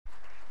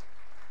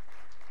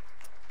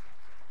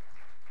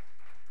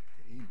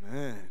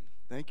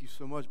Thank you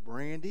so much,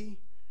 Brandy.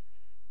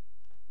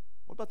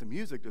 What about the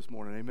music this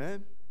morning?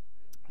 Amen?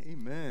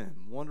 Amen.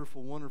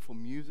 Wonderful, wonderful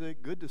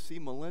music. Good to see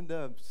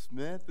Melinda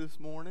Smith this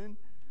morning.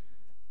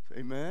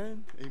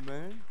 Amen.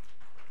 Amen.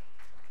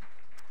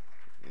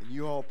 And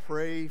you all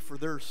pray for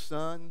their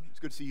son. It's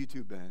good to see you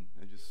too, Ben.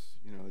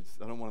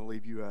 I don't want to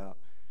leave you out.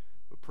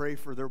 But pray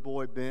for their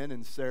boy, Ben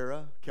and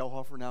Sarah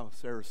Kelhofer, now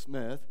Sarah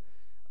Smith,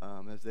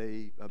 as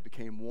they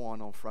became one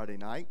on Friday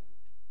night.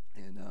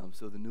 And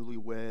so the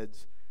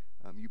newlyweds,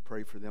 you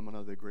pray for them. I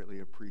know they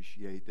greatly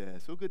appreciate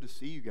that. So good to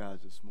see you guys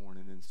this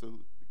morning, and so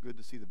good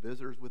to see the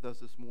visitors with us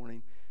this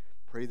morning.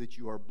 Pray that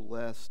you are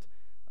blessed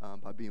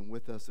by being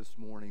with us this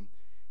morning,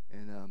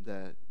 and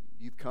that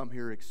you've come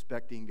here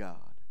expecting God.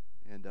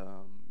 And,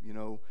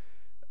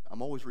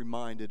 I'm always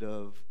reminded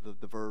of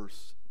the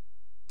verse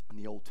in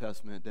the Old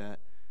Testament that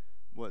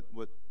what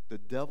the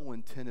devil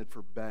intended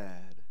for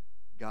bad,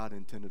 God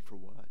intended for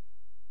what?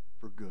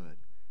 For good.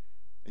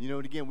 And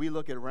and again, we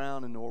look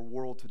around in our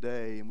world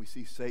today and we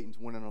see Satan's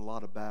winning a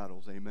lot of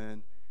battles,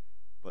 amen?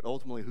 But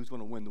ultimately, who's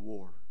going to win the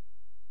war?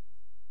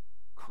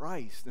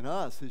 Christ and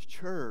us, his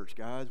church,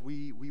 guys,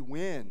 we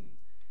win.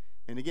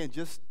 And again,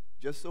 just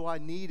so I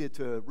needed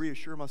to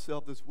reassure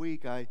myself this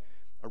week, I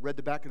read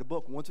the back of the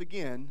book once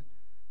again,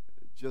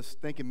 just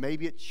thinking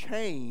maybe it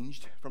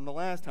changed from the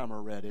last time I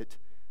read it,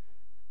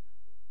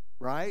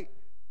 right?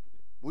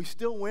 We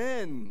still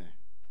win.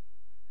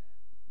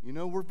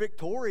 We're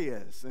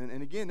victorious.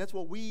 And again, that's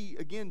what we,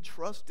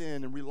 trust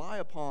in and rely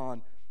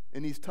upon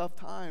in these tough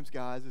times,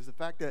 guys, is the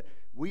fact that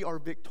we are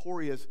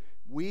victorious.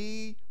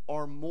 We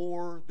are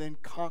more than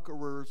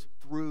conquerors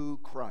through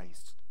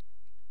Christ.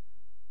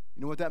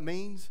 You know what that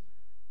means?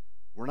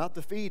 We're not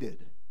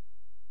defeated.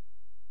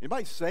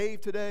 Anybody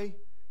saved today?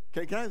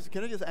 Can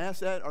I just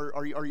ask that?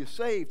 Are you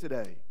saved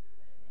today?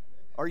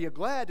 Are you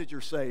glad that you're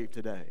saved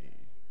today?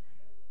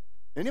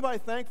 Anybody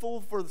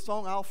thankful for the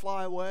song, I'll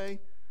Fly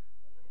Away?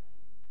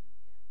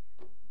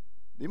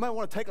 You might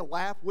want to take a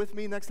lap with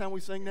me next time we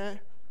sing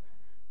that.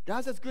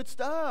 Guys, that's good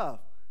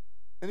stuff.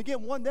 And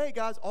again, one day,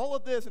 guys, all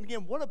of this, and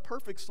again, what a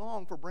perfect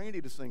song for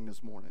Brandy to sing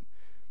this morning.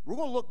 We're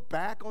going to look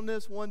back on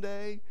this one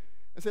day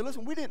and say,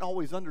 listen, we didn't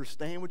always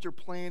understand what your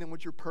plan and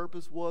what your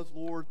purpose was,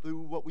 Lord,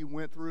 through what we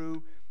went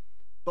through,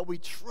 but we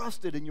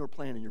trusted in your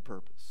plan and your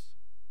purpose.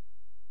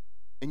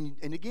 And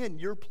again,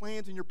 your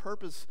plans and your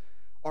purpose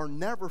are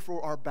never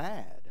for our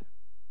bad.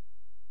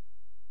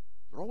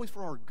 They're always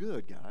for our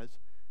good, guys.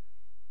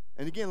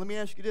 And again, let me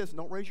ask you this, and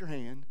don't raise your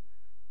hand,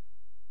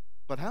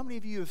 but how many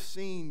of you have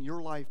seen your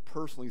life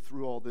personally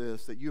through all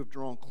this, that you have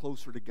drawn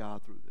closer to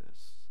God through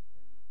this?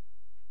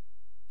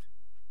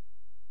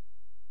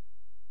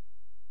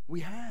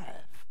 We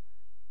have.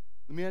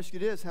 Let me ask you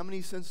this, how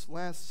many since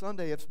last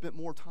Sunday have spent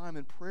more time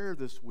in prayer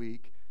this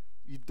week?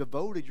 You've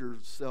devoted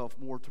yourself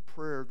more to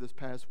prayer this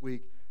past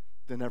week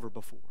than ever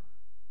before.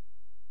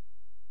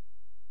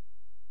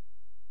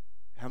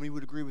 How many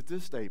would agree with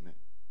this statement?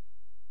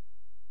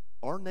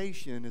 Our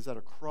nation is at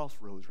a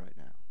crossroads right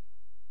now.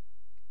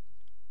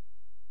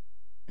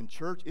 In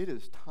church, it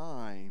is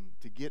time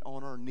to get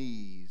on our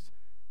knees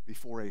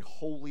before a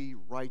holy,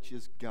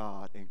 righteous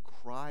God and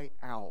cry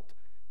out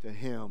to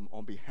him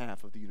on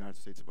behalf of the United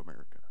States of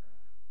America.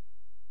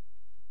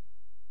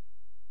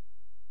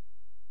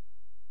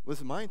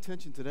 Listen, my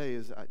intention today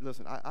is,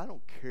 I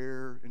don't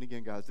care, and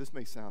again, guys, this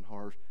may sound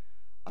harsh,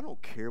 I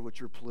don't care what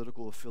your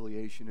political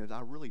affiliation is.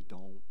 I really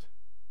don't.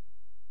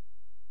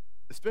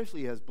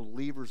 Especially as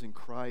believers in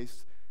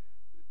Christ,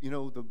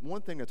 the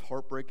one thing that's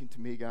heartbreaking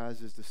to me, guys,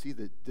 is to see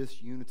the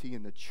disunity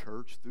in the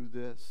church through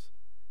this.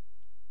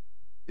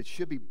 It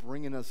should be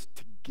bringing us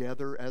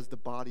together as the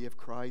body of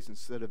Christ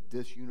instead of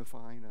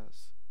disunifying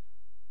us.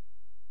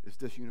 Is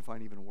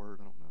disunifying even a word?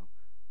 I don't know.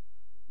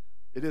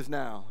 It is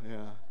now,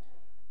 yeah.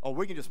 Oh,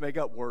 we can just make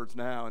up words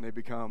now and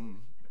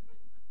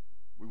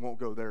we won't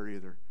go there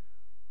either.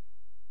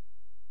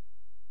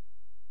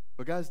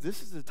 But guys,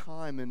 this is a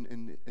time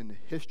in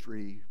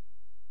history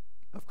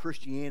of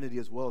Christianity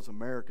as well as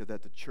America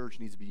that the church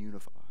needs to be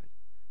unified.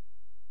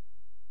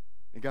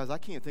 And guys, I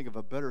can't think of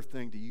a better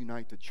thing to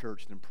unite the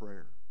church than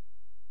prayer.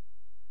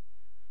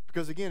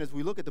 Because again, as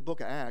we look at the book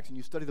of Acts, and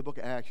you study the book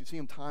of Acts, you see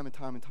them time and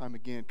time and time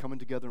again coming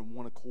together in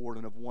one accord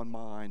and of one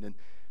mind.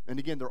 And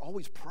again, they're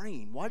always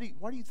praying. Why do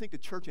you think the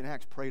church in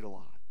Acts prayed a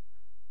lot?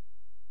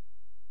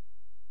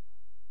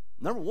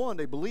 Number one,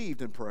 they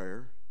believed in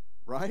prayer,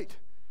 right?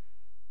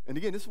 And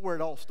again, this is where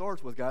it all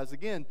starts with, guys.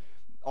 Again,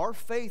 our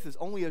faith is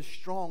only as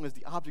strong as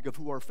the object of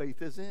who our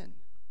faith is in.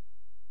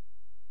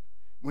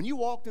 When you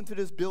walked into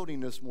this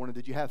building this morning,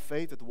 did you have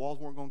faith that the walls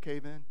weren't going to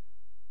cave in?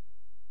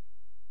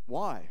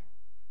 Why?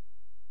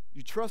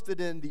 You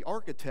trusted in the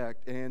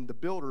architect and the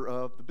builder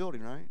of the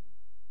building, right?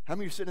 How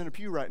many are sitting in a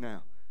pew right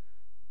now?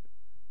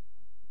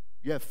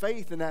 You have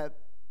faith in that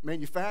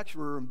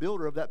manufacturer and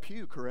builder of that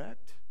pew,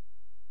 correct?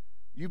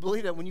 You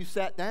believe that when you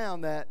sat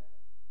down that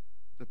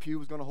the pew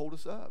was going to hold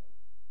us up.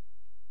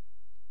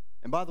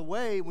 And by the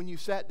way, when you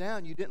sat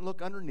down, you didn't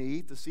look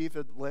underneath to see if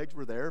the legs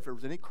were there, if there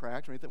was any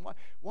cracks or anything.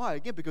 Why?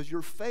 Again, because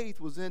your faith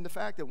was in the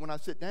fact that when I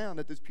sit down,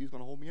 that this pew's going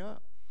to hold me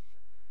up.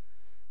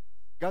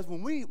 Guys,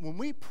 when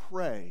we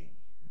pray,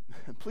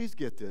 and please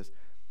get this,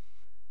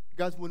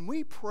 guys, when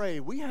we pray,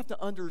 we have to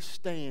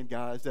understand,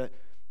 guys, that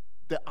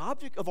the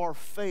object of our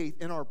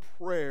faith in our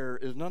prayer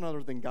is none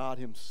other than God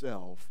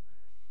himself.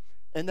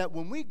 And that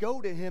when we go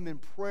to him in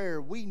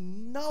prayer, we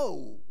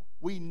know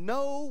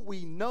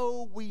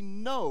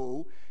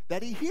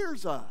that he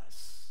hears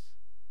us.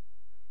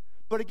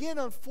 But again,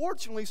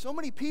 unfortunately, so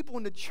many people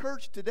in the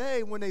church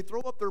today, when they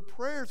throw up their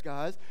prayers,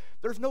 guys,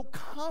 there's no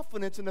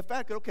confidence in the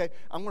fact that, okay,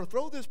 I'm going to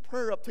throw this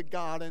prayer up to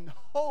God in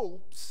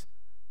hopes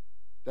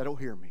that he'll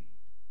hear me.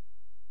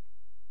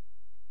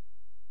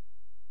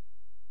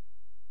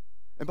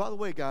 And by the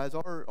way, guys,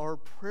 our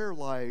prayer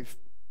life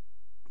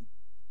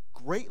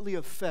greatly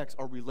affects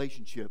our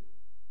relationship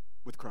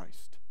with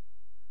Christ.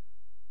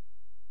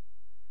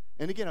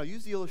 And again, I'll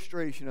use the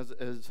illustration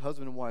as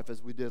husband and wife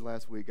as we did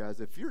last week,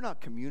 guys. If you're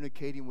not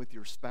communicating with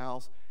your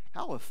spouse,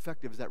 how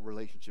effective is that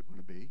relationship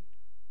going to be?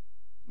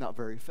 Not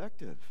very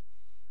effective.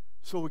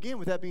 So again,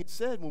 with that being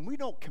said, when we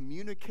don't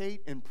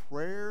communicate in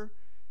prayer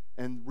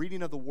and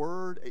reading of the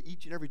Word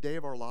each and every day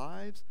of our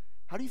lives,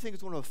 how do you think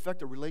it's going to affect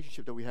the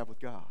relationship that we have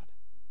with God?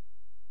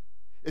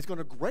 It's going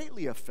to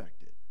greatly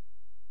affect it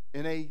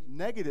in a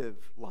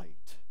negative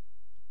light,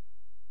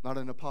 not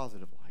in a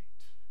positive light.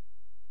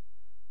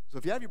 So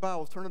if you have your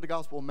Bibles, turn to the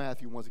Gospel of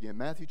Matthew once again.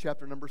 Matthew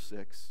chapter number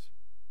 6.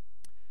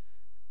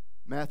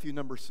 Matthew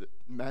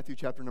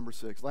chapter number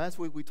 6. Last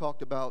week we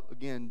talked about,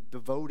 again,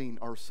 devoting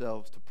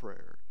ourselves to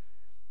prayer.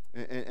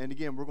 And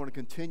again, we're going to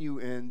continue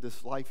in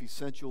this Life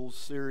Essentials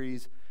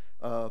series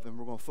and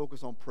we're going to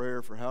focus on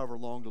prayer for however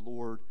long the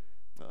Lord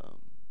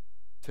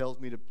tells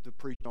me to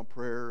preach on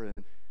prayer. And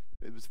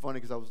it was funny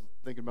because I was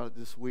thinking about it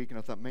this week, and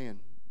I thought,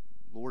 man,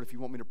 Lord, if you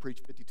want me to preach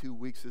 52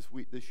 weeks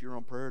this year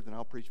on prayer, then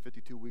I'll preach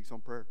 52 weeks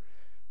on prayer.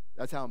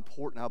 That's how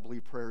important I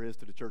believe prayer is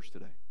to the church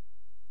today,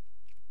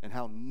 and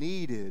how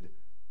needed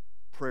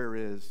prayer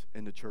is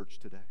in the church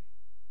today.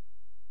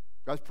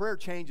 Guys, prayer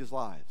changes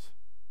lives.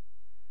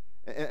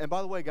 And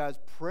by the way, guys,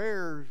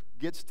 prayer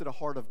gets to the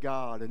heart of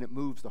God, and it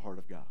moves the heart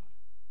of God.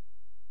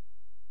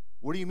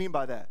 What do you mean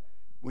by that?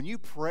 When you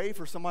pray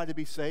for somebody to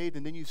be saved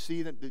and then you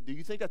see them, do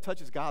you think that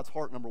touches God's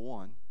heart, number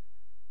one?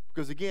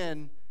 Because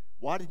again,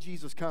 why did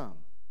Jesus come?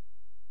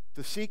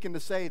 To seek and to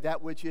save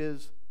that which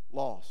is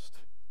lost.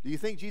 Do you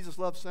think Jesus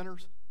loves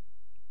sinners?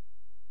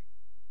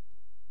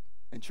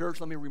 And church,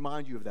 let me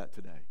remind you of that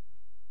today.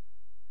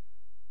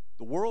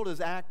 The world is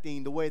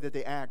acting the way that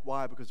they act.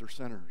 Why? Because they're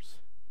sinners.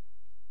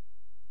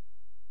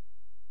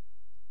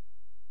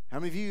 How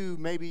many of you,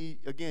 maybe,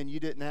 again, you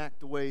didn't act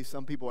the way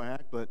some people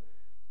act, but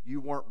you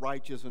weren't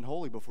righteous and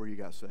holy before you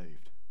got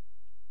saved?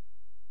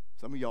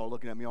 Some of y'all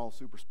looking at me all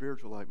super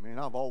spiritual like, man,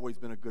 I've always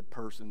been a good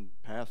person,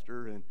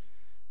 pastor. And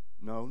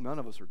no, none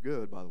of us are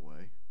good, by the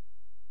way.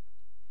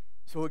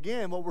 So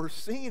again, what we're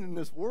seeing in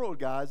this world,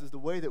 guys, is the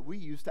way that we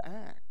used to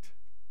act.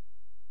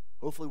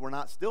 Hopefully we're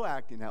not still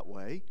acting that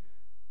way,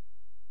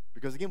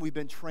 because again, we've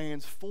been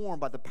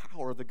transformed by the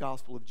power of the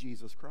gospel of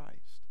Jesus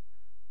Christ.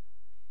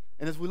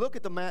 And as we look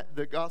at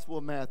the Gospel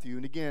of Matthew,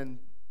 and again,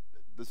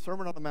 the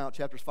Sermon on the Mount,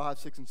 chapters 5,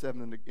 6, and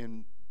 7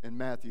 in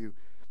Matthew,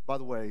 by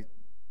the way,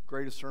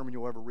 greatest sermon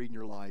you'll ever read in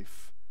your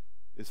life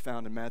is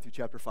found in Matthew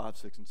chapter 5,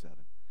 6, and 7.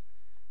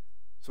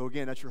 So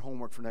again, that's your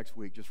homework for next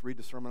week. Just read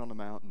the Sermon on the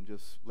Mount and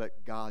just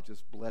let God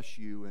just bless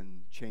you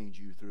and change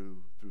you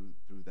through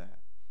that.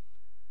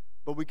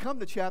 But we come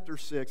to chapter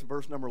 6,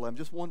 verse number 11,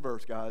 just one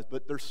verse, guys,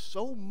 but there's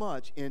so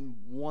much in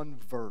one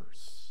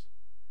verse.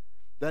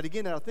 That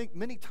again, I think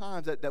many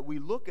times that we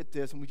look at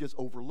this and we just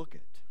overlook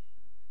it.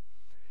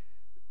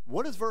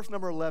 What does verse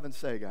number 11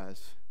 say,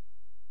 guys?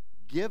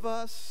 Give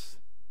us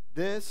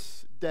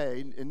this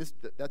day, and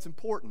that's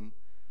important.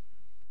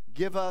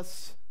 Give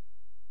us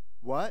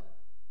what?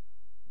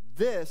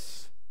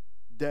 This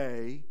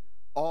day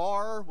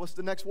our, what's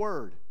the next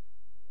word?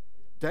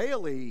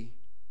 Daily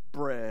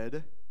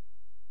bread,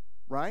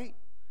 right?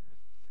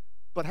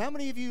 But how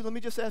many of you, let me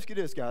just ask you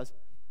this, guys.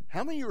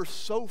 How many of you are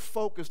so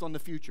focused on the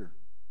future?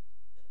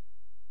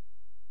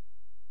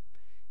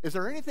 Is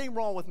there anything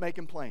wrong with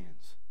making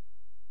plans?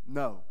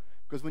 No,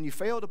 because when you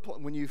fail to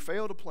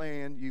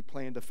plan, you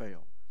plan to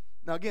fail.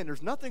 Now again,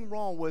 there's nothing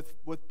wrong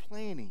with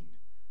planning.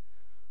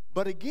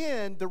 But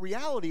again, the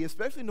reality,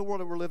 especially in the world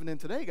that we're living in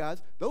today,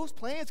 guys, those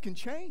plans can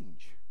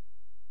change.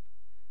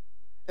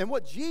 And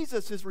what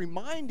Jesus is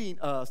reminding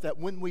us that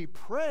when we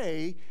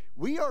pray,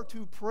 we are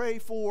to pray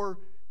for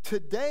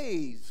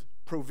today's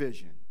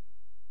provision.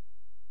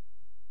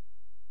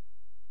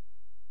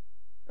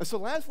 And so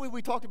last week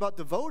we talked about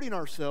devoting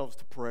ourselves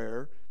to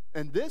prayer,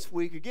 and this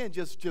week, again,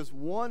 just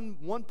one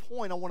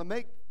point I want to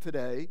make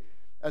today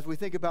as we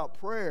think about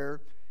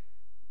prayer,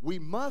 we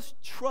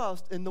must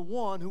trust in the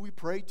one who we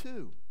pray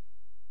to.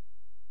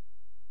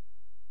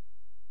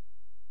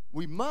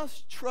 We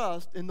must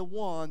trust in the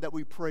one that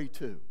we pray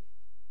to.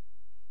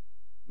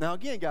 Now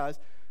again, guys,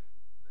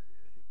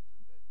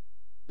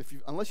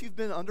 unless you've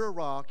been under a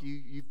rock,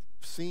 you've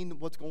seen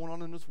what's going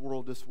on in this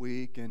world this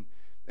week,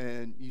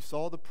 and you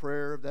saw the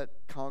prayer of that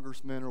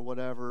congressman or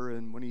whatever,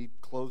 and when he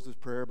closed his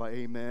prayer by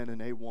amen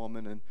and a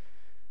woman, and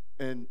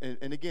And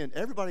again,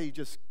 everybody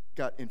just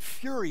got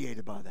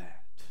infuriated by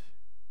that.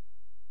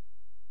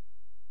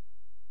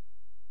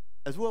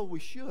 As well we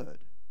should.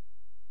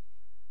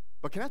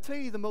 But can I tell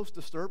you the most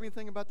disturbing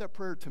thing about that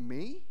prayer to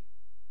me?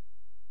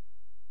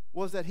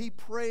 Was that he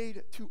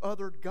prayed to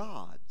other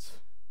gods.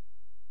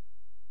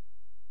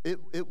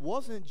 It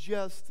wasn't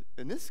just,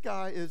 and this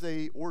guy is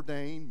a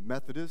ordained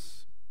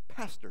Methodist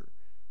pastor.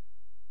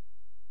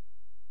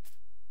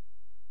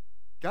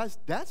 Guys,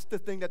 that's the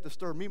thing that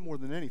disturbed me more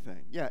than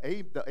anything. Yeah,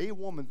 the a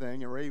woman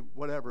thing, or a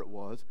whatever it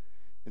was.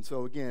 And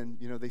so again,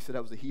 they said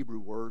that was a Hebrew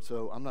word,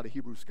 so I'm not a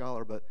Hebrew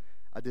scholar, but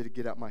I did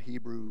get out my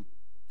Hebrew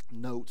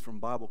notes from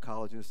Bible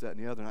college and this, that,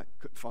 and the other, and I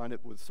couldn't find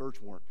it with a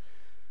search warrant.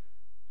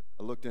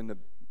 I looked in the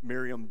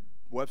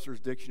Merriam-Webster's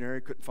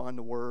dictionary, couldn't find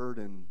the word,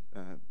 and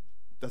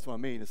that's what I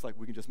mean. It's like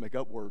we can just make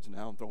up words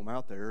now and throw them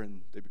out there,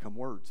 and they become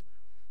words.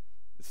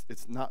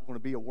 It's not going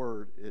to be a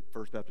word at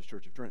First Baptist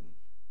Church of Trenton.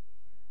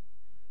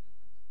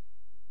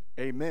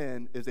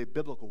 Amen is a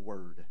biblical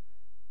word.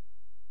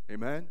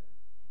 Amen?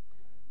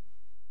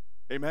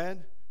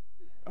 Amen?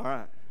 All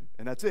right.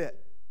 And that's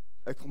it.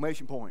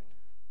 Exclamation point.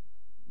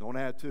 Don't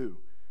add to.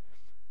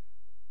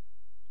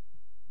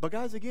 But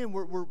guys, again,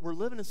 we're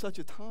living in such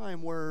a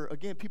time where,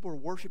 again, people are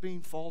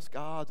worshiping false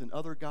gods and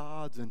other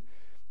gods. And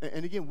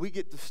again, we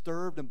get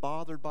disturbed and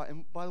bothered by,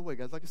 and by the way,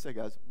 guys, like I said,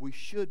 guys, we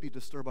should be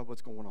disturbed by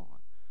what's going on.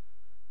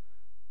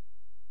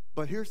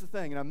 But here's the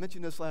thing, and I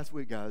mentioned this last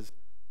week, guys.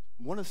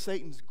 One of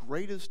Satan's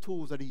greatest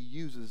tools that he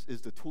uses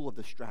is the tool of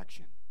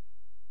distraction.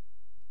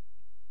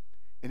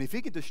 And if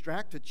he can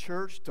distract the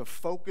church to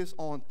focus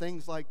on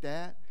things like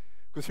that,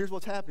 because here's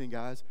what's happening,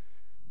 guys.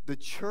 The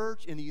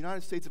church in the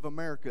United States of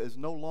America is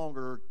no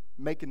longer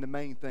making the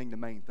main thing the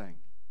main thing.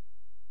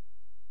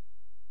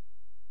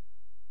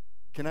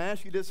 Can I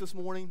ask you this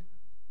morning?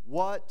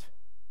 What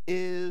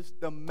is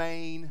the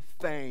main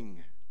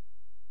thing?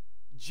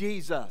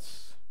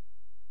 Jesus.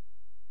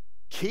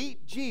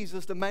 Keep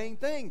Jesus the main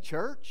thing,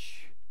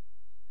 church.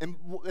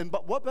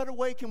 But what better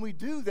way can we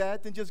do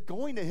that than just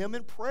going to him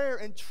in prayer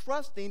and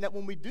trusting that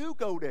when we do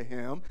go to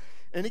him,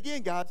 and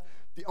again, guys,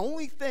 the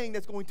only thing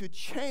that's going to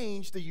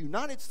change the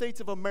United States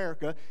of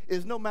America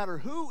is no matter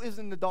who is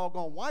in the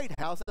doggone White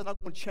House, that's not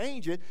going to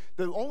change it.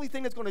 The only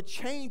thing that's going to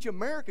change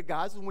America,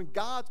 guys, is when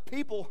God's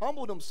people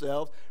humble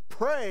themselves,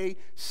 pray,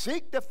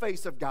 seek the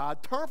face of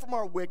God, turn from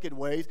our wicked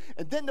ways,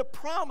 and then the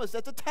promise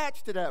that's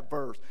attached to that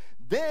verse.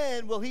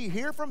 Then will he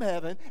hear from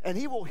heaven, and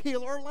he will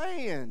heal our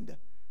land.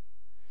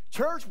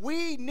 Church,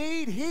 we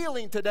need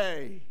healing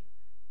today.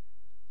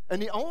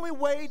 And the only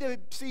way to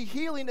see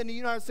healing in the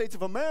United States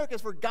of America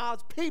is for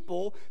God's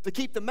people to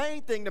keep the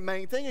main thing,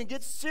 and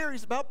get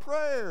serious about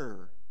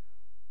prayer.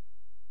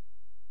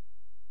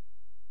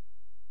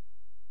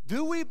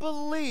 Do we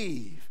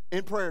believe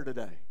in prayer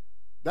today?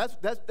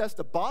 That's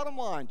the bottom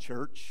line,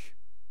 church.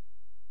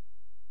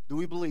 Do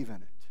we believe in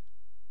it?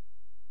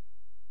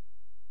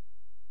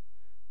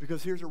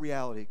 Because here's a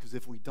reality, because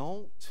if we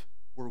don't,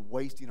 we're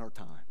wasting our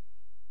time.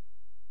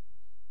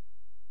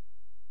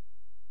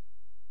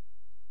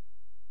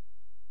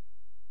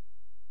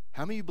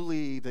 How many of you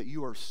believe that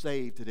you are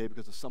saved today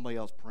because of somebody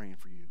else praying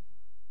for you?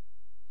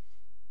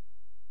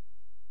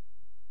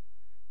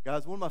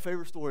 Guys, one of my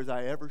favorite stories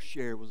I ever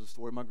shared was the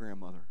story of my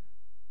grandmother.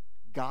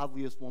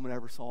 Godliest woman I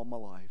ever saw in my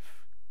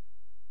life.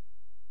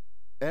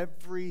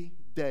 Every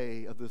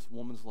day of this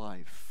woman's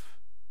life,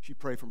 she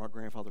prayed for my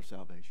grandfather's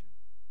salvation.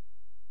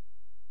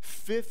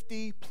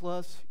 50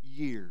 plus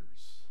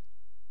years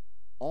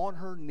on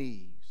her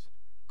knees,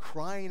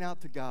 crying out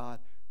to God,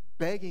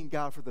 begging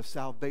God for the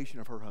salvation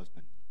of her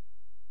husband.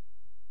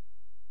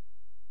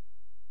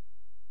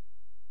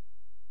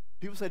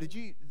 People say,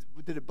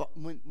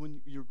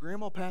 when your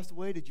grandma passed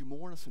away, did you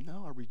mourn? I said,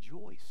 no, I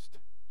rejoiced.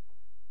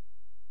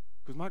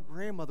 Because my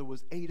grandmother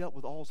was ate up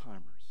with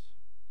Alzheimer's.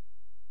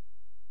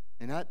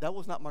 And that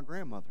was not my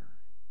grandmother.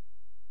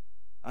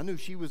 I knew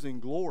she was in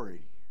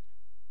glory.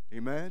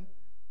 Amen?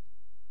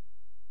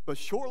 But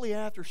shortly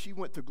after she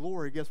went to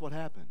glory, guess what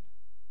happened?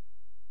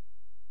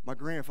 My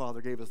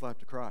grandfather gave his life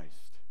to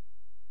Christ.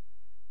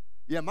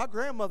 Yeah, my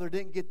grandmother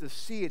didn't get to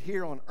see it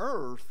here on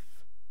earth.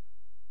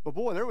 But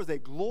boy, there was a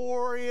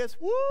glorious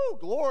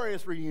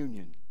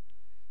reunion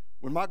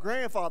when my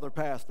grandfather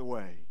passed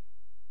away.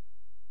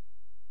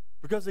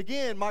 Because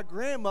again, my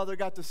grandmother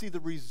got to see the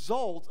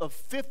results of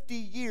 50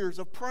 years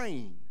of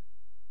praying.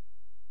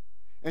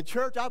 And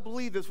church, I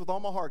believe this with all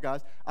my heart,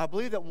 guys. I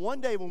believe that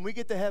one day when we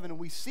get to heaven and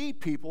we see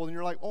people and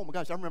you're like, oh my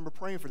gosh, I remember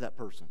praying for that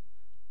person.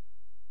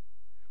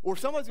 Or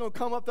somebody's going to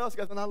come up to us,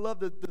 guys, and I love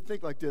to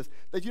think like this,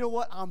 that you know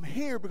what, I'm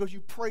here because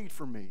you prayed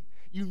for me.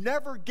 You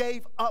never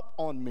gave up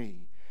on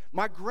me.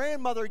 My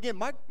grandmother, again,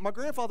 my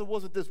grandfather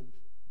wasn't this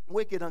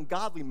wicked,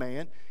 ungodly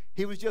man.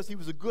 He was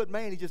a good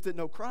man. He just didn't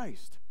know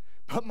Christ.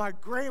 But my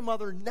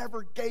grandmother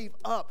never gave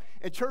up.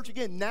 And church,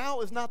 again,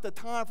 now is not the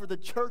time for the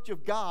church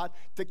of God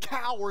to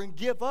cower and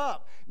give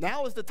up.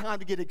 Now is the time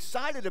to get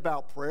excited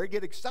about prayer,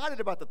 get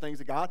excited about the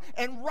things of God,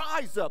 and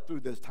rise up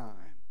through this time.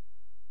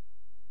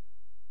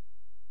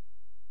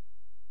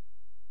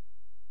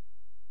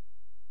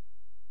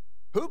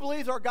 Who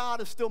believes our God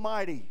is still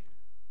mighty?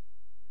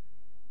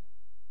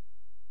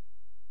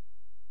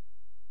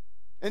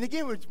 And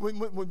again,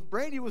 when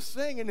Brandy was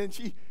singing and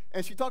she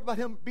talked about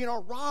him being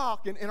our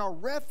rock and our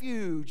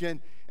refuge and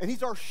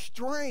he's our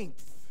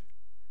strength.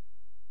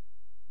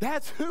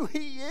 That's who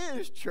he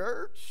is,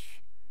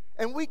 church.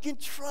 And we can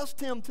trust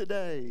him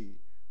today.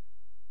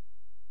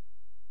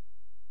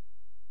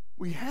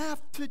 We have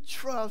to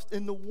trust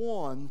in the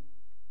one.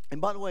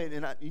 And by the way,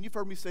 and you've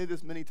heard me say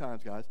this many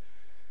times, guys,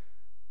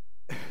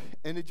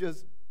 and it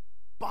just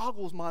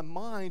boggles my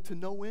mind to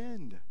no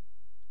end.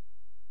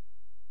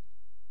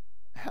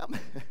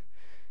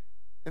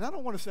 And I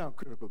don't want to sound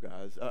critical,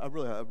 guys. I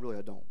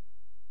really don't.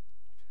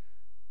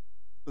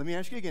 Let me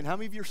ask you again, how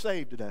many of you are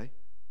saved today?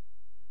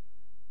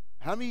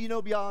 How many of you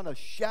know beyond a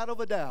shadow of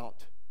a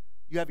doubt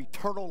you have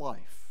eternal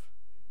life?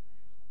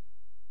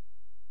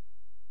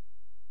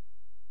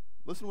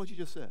 Listen to what you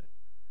just said.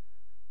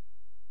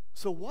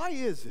 So why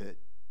is it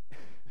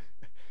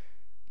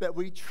that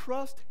we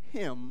trust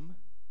him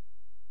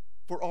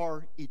for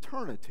our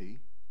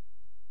eternity,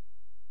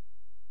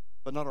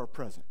 but not our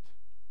present?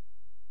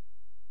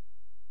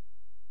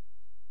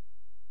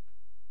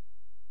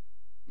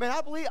 Man,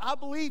 I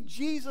believe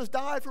Jesus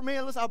died for me.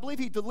 And listen, I believe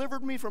he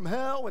delivered me from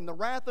hell and the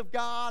wrath of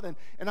God. And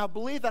I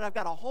believe that I've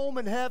got a home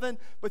in heaven.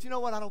 But you know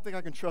what? I don't think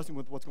I can trust him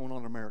with what's going on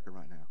in America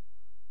right now.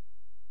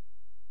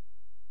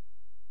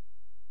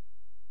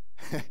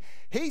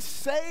 He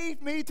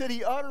saved me to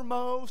the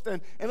uttermost.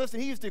 And listen,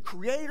 he is the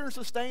creator and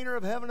sustainer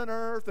of heaven and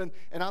earth. And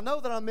I know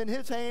that I'm in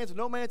his hands and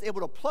no man's able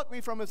to pluck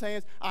me from his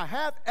hands. I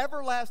have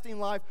everlasting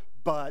life,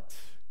 but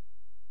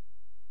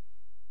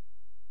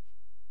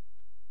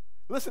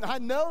listen, I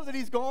know that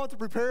he's gone to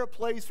prepare a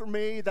place for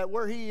me, that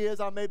where he is,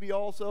 I may be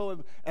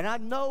also. And I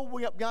know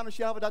beyond a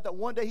shadow of a doubt that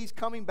one day he's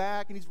coming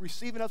back and he's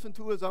receiving us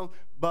into his own.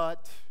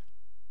 But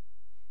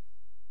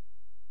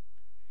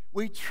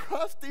we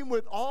trust him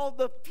with all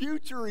the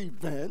future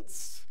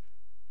events.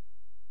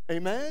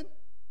 Amen?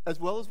 As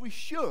well as we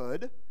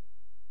should.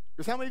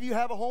 Because how many of you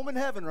have a home in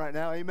heaven right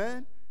now?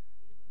 Amen?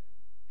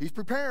 He's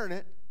preparing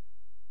it.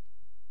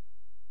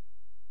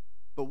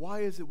 But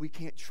why is it we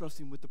can't trust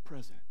him with the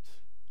present?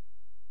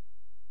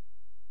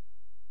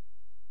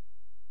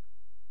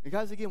 And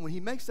guys, again, when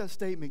he makes that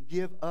statement,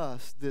 give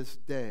us this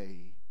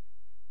day,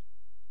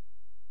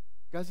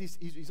 guys,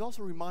 he's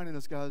also reminding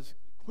us, guys,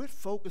 quit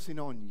focusing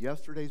on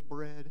yesterday's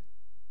bread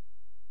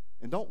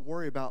and don't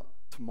worry about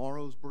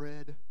tomorrow's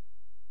bread.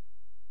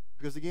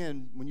 Because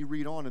again, when you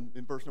read on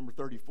in verse number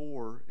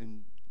 34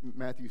 in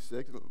Matthew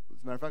 6, as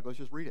a matter of fact, let's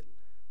just read it.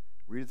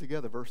 Read it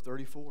together, verse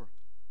 34.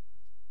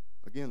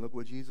 Again, look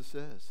what Jesus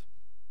says.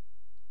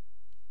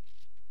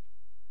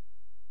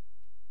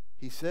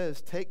 He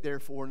says, take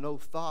therefore no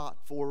thought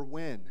for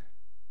when.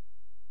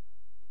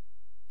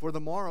 For the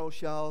morrow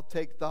shall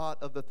take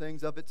thought of the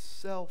things of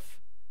itself.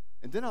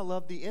 And then I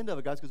love the end of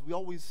it, guys, because we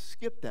always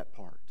skip that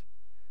part.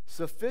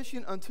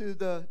 Sufficient unto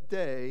the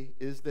day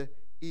is the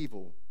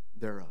evil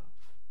thereof.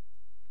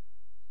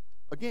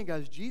 Again,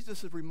 guys,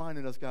 Jesus is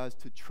reminding us, guys,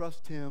 to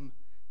trust him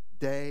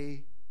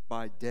day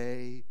by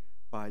day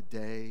by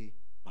day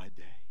by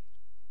day.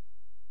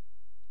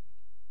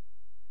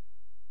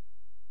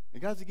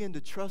 And guys, again,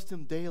 to trust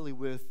him daily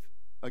with,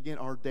 again,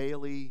 our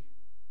daily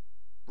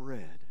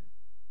bread.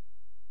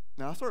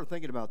 Now, I started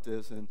thinking about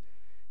this, and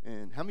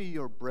how many of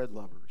you are bread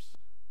lovers?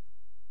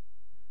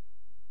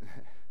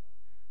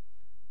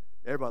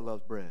 Everybody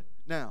loves bread.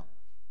 Now,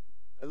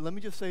 let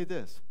me just say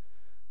this.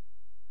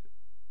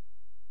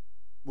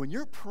 When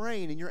you're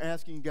praying and you're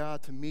asking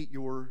God to meet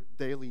your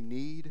daily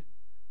need,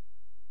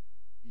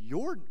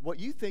 what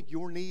you think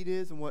your need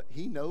is and what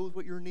he knows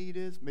what your need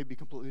is may be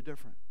completely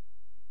different.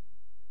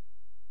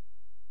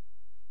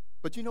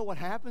 But you know what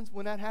happens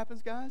when that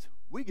happens, guys?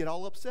 We get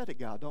all upset at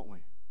God, don't we?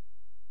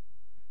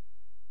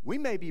 We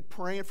may be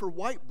praying for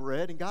white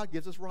bread and God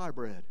gives us rye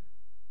bread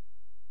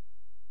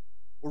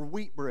or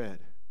wheat bread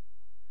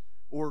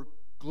or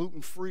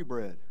gluten-free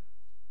bread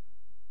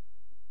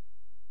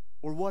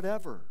or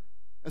whatever.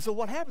 And so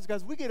what happens,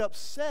 guys, we get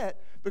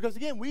upset because,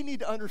 again, we need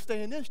to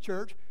understand this,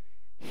 church.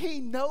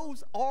 He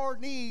knows our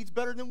needs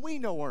better than we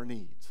know our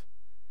needs.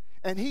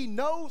 And he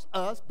knows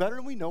us better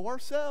than we know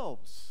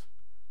ourselves.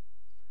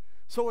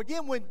 So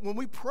again, when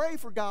we pray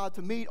for God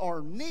to meet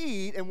our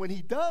need, and when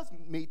he does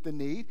meet the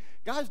need,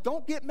 guys,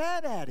 don't get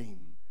mad at him.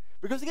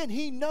 Because again,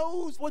 he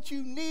knows what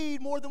you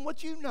need more than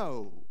what you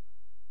know.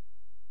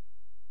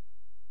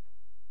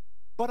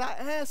 But I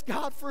asked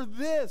God for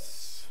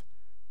this.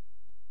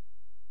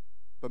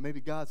 But maybe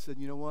God said,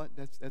 you know what,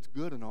 that's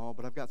good and all,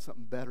 but I've got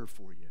something better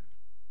for you.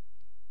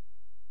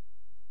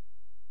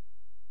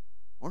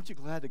 Aren't you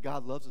glad that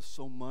God loves us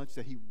so much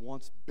that he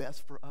wants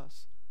best for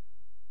us?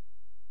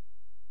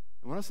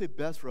 And when I say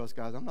best for us,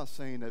 guys, I'm not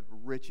saying that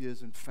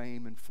riches and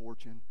fame and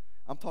fortune.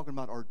 I'm talking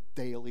about our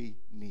daily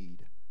need.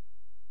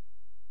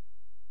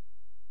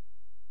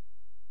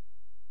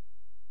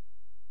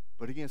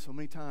 But again, so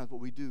many times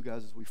what we do,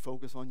 guys, is we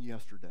focus on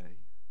yesterday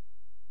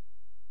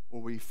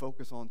or we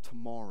focus on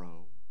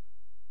tomorrow.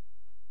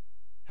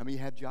 How many of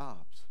you have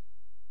jobs?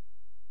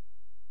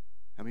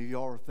 How many of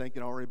y'all are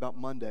thinking already about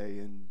Monday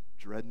and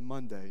dreading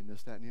Monday and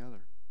this, that, and the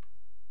other?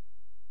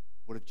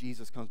 What if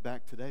Jesus comes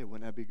back today?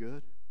 Wouldn't that be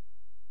good?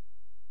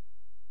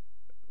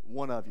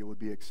 One of you would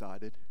be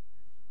excited.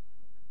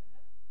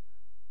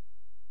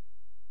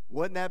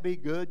 Wouldn't that be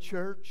good,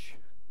 church,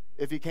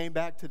 if he came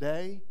back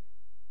today?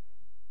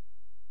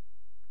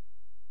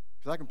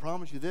 Because I can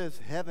promise you this,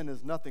 heaven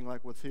is nothing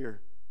like what's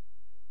here.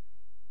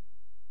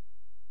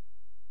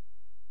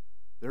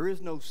 There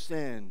is no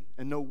sin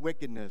and no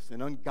wickedness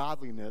and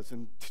ungodliness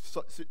and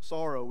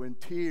sorrow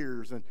and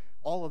tears and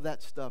all of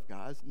that stuff,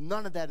 guys.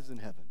 None of that is in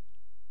heaven.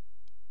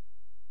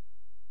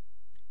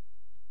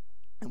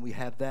 And we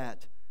have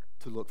that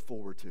to look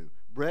forward to.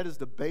 Bread is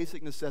the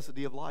basic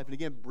necessity of life. And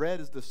again,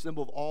 bread is the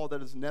symbol of all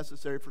that is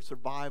necessary for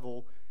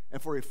survival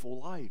and for a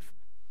full life.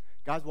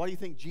 Guys, why do you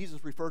think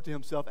Jesus referred to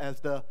himself as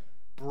the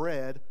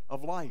bread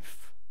of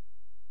life?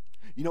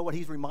 You know what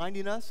he's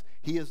reminding us?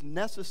 He is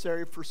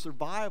necessary for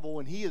survival,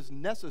 and he is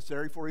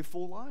necessary for a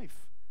full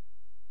life.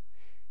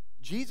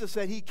 Jesus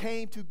said he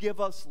came to give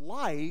us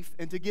life,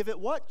 and to give it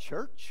what,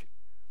 church?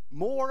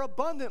 More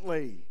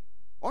abundantly.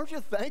 Aren't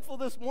you thankful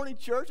this morning,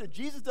 church, that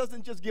Jesus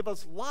doesn't just give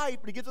us life,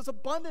 but he gives us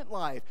abundant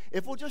life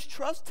if we'll just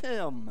trust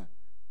him?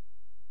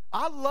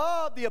 I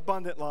love the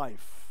abundant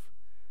life.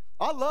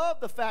 I love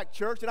the fact,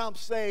 church, that I'm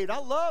saved. I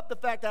love the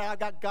fact that I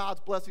got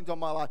God's blessings on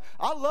my life.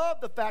 I love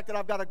the fact that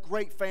I've got a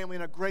great family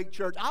and a great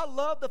church. I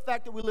love the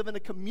fact that we live in a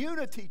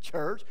community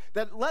church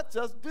that lets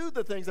us do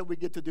the things that we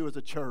get to do as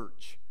a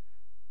church.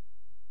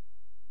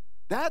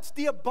 That's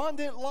the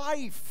abundant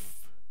life.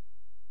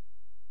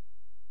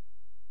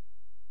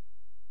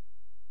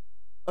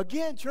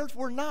 Again, church,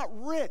 we're not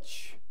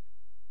rich,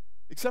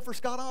 except for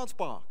Scott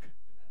Onspach.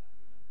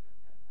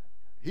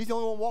 He's the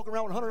only one walking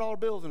around with $100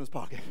 bills in his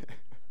pocket.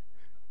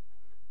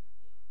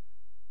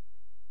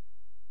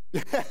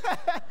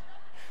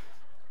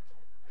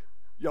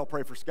 Y'all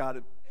pray for Scott.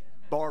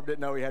 Barb didn't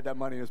know he had that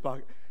money in his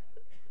pocket.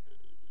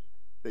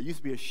 That used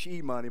to be a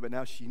she money, but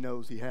now she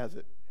knows he has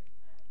it.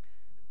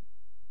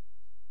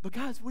 But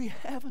guys, we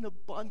have an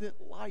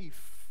abundant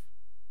life.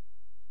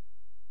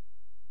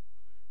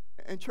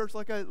 And church,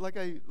 like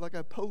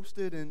I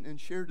posted and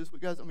shared this with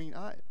guys, I mean,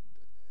 I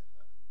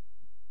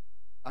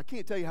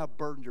can't tell you how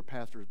burdened your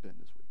pastor has been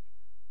this week.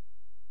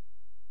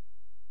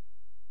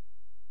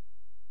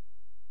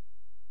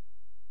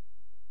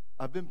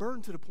 I've been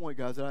burdened to the point,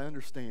 guys, that I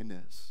understand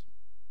this.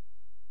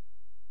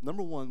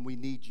 Number one, we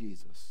need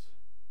Jesus.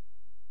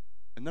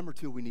 And number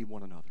two, we need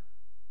one another.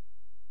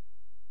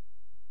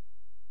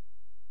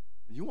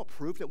 And you want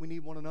proof that we need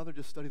one another?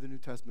 Just study the New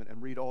Testament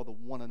and read all the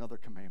one another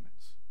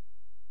commandments.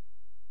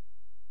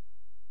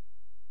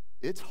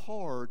 It's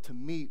hard to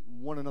meet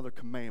one another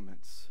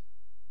commandments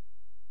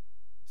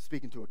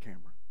speaking to a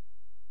camera.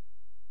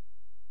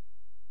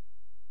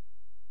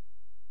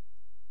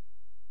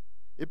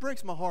 It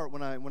breaks my heart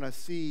when I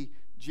see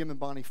Jim and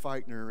Bonnie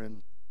Feitner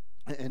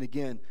and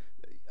again,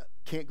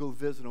 can't go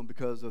visit them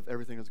because of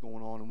everything that's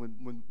going on.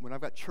 And when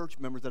I've got church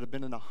members that have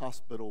been in a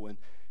hospital and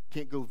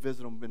can't go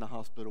visit them in the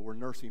hospital or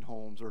nursing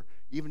homes or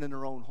even in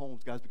their own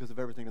homes, guys, because of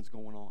everything that's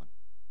going on.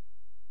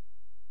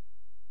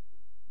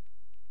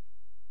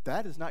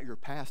 That is not your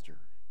pastor.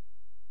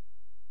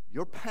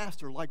 Your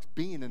pastor likes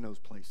being in those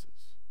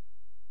places.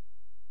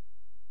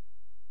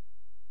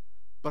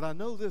 But I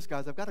know this,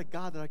 guys, I've got a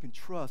God that I can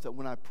trust, that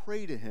when I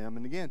pray to him,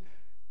 and again,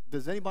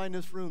 does anybody in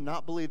this room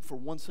not believe for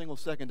one single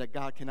second that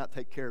God cannot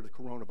take care of the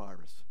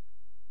coronavirus?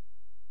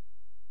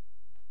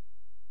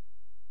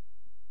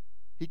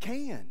 He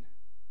can.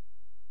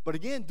 But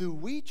again, do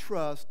we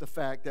trust the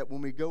fact that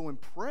when we go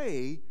and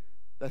pray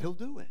that he'll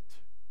do it?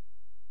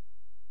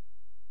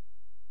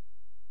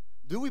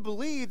 Do we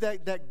believe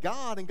that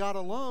God and God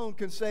alone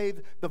can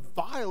save the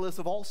vilest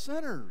of all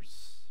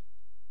sinners?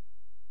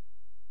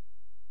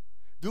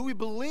 Do we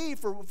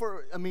believe,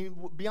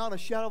 beyond a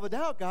shadow of a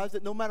doubt, guys,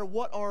 that no matter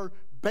what our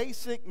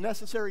basic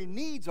necessary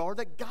needs are,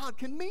 that God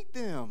can meet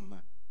them?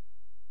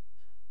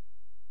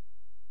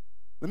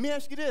 Let me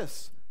ask you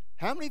this.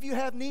 How many of you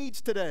have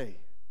needs today?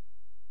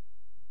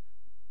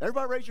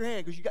 Everybody raise your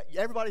hand, because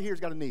everybody here's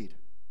got a need.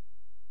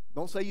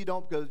 Don't say you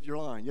don't, because you're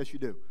lying. Yes, you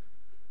do.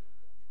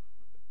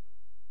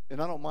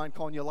 And I don't mind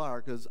calling you a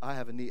liar, because I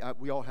have a need.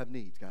 We all have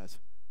needs, guys.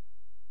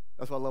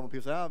 That's why I love when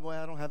people say,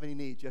 I don't have any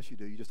needs. Yes, you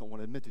do. You just don't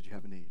want to admit that you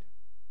have a need.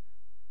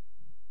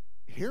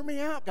 Hear me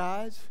out,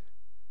 guys.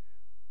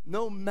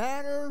 No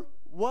matter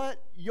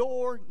what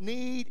your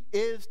need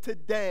is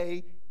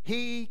today,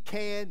 he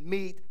can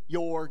meet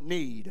your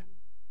need.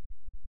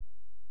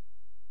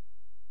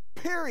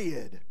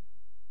 Period.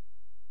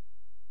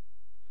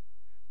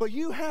 But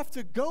you have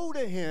to go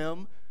to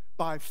him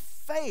by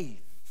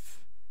faith.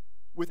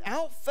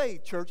 Without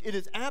faith, church, it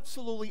is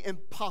absolutely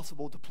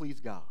impossible to please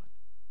God.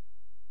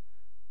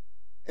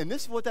 And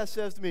this is what that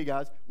says to me,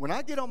 guys. When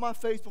I get on my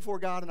face before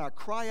God and I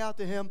cry out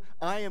to him,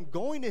 I am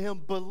going to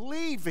him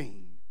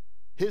believing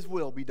his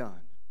will be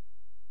done.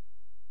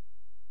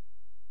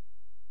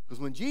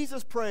 Because when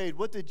Jesus prayed,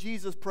 what did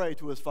Jesus pray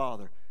to his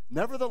Father?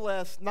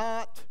 Nevertheless,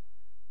 not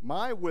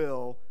my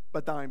will,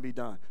 but thine be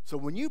done. So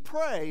when you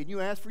pray and you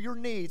ask for your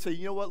needs, say,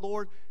 you know what,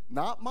 Lord?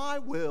 Not my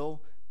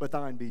will, but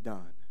thine be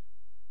done.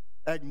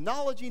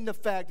 Acknowledging the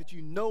fact that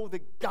you know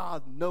that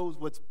God knows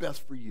what's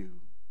best for you.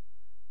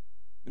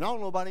 And I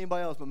don't know about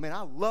anybody else, but man,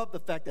 I love the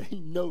fact that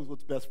he knows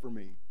what's best for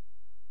me.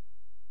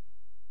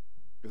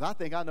 Because I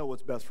think I know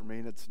what's best for me,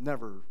 and it's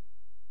never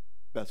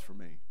best for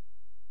me.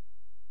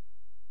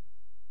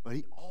 But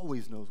he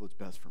always knows what's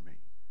best for me.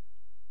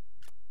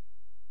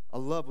 I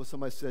love what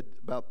somebody said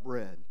about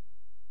bread,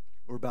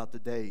 or about the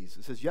days.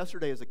 It says,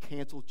 yesterday is a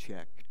canceled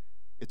check.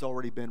 It's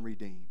already been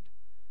redeemed.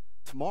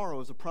 Tomorrow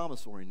is a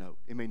promissory note.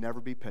 It may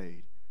never be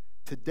paid.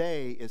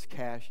 Today is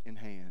cash in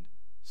hand.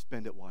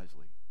 Spend it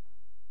wisely.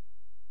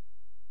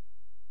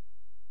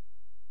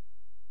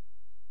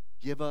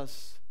 Give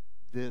us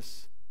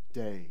this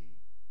day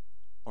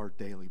our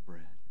daily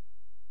bread.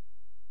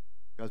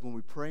 Guys, when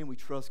we pray and we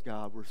trust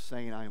God, we're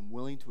saying, I am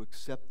willing to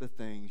accept the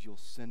things you'll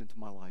send into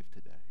my life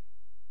today.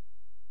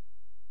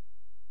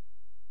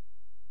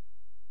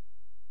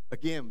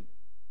 Again,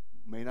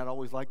 may not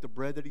always like the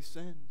bread that he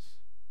sends.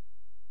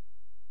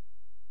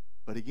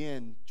 But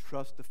again,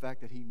 trust the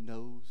fact that he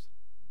knows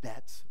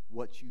that's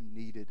what you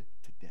needed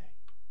today.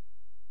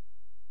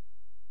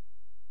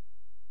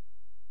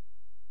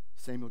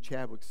 Samuel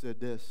Chadwick said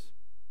this: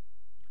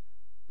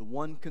 the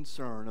one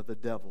concern of the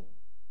devil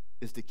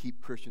is to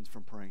keep Christians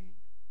from praying.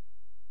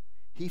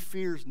 He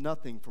fears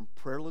nothing from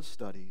prayerless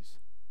studies,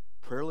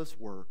 prayerless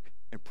work,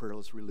 and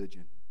prayerless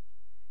religion.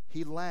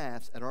 He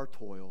laughs at our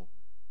toil,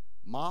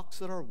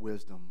 mocks at our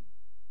wisdom,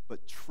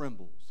 but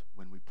trembles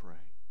when we pray.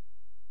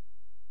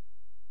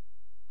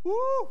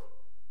 Woo!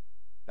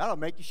 That'll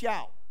make you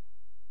shout.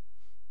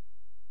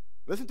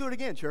 Listen to it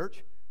again,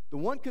 church. The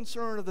one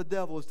concern of the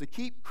devil is to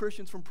keep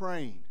Christians from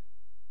praying.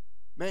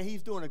 Man,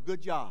 he's doing a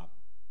good job.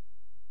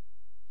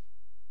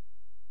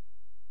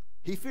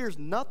 He fears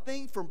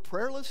nothing from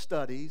prayerless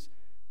studies,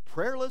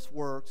 prayerless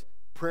works,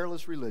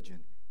 prayerless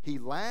religion. He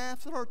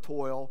laughs at our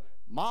toil,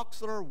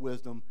 mocks at our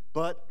wisdom,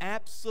 but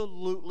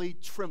absolutely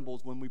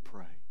trembles when we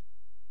pray.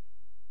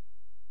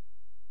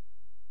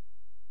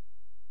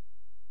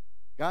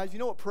 Guys, you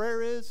know what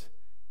prayer is?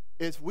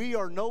 It's we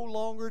are no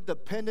longer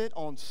dependent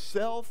on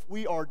self.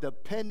 We are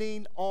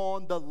depending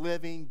on the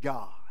living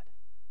God.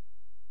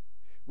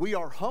 We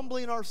are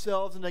humbling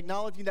ourselves and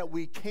acknowledging that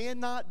we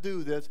cannot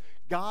do this.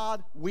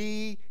 God,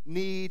 we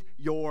need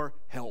your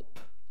help.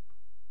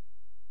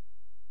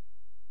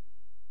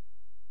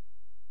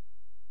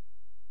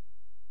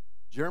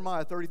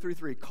 Jeremiah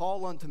 33:3,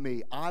 call unto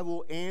me, I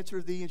will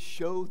answer thee and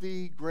show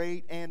thee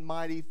great and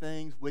mighty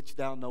things which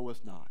thou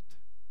knowest not.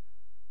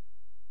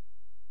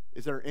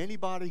 Is there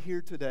anybody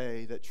here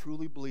today that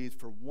truly believes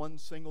for one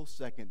single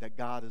second that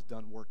God is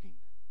done working?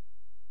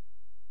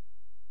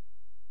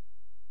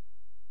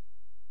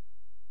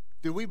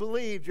 Do we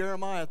believe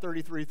Jeremiah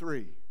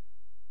 33:3?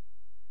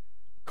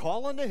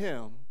 Call unto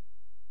him,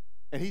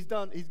 and he's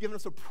given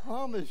us a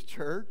promise,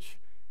 church.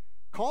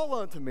 Call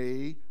unto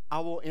me, I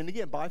will, and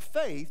again, by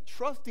faith,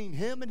 trusting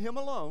him and him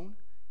alone,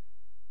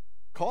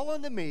 call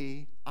unto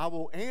me, I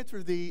will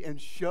answer thee and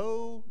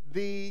show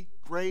thee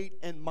great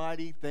and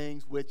mighty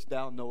things which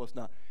thou knowest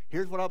not.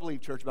 Here's what I believe,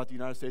 church, about the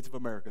United States of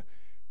America.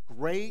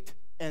 Great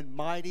and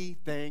mighty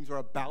things are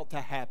about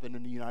to happen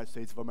in the United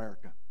States of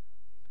America.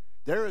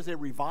 There is a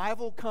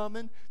revival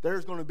coming.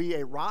 There's going to be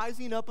a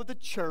rising up of the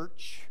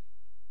church.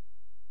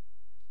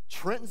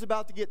 Trenton's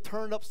about to get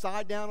turned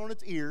upside down on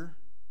its ear,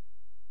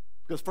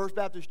 because First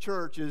Baptist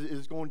Church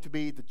is going to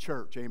be the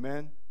church,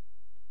 amen?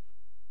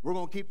 We're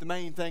going to keep the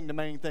main thing the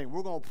main thing.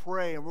 We're going to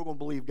pray and we're going to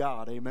believe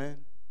God,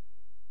 amen?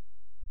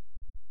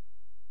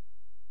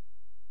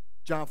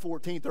 John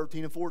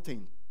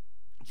 14:13-14.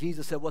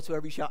 Jesus said,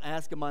 whatsoever you shall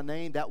ask in my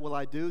name, that will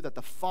I do, that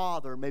the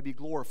Father may be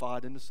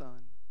glorified in the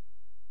Son.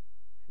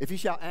 If you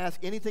shall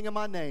ask anything in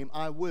my name,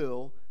 I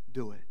will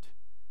do it.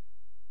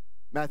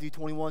 Matthew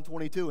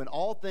 21:22, and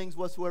all things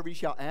whatsoever you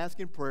shall ask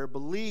in prayer,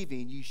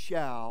 believing ye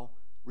shall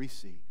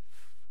receive.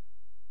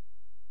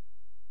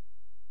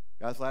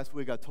 Guys, last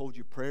week I told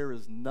you prayer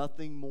is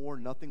nothing more,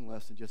 nothing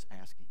less than just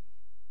asking.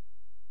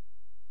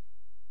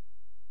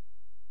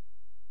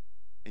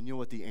 And you know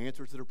what the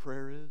answer to the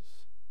prayer is?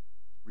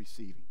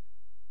 Receiving.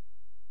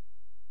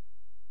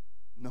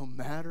 No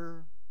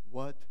matter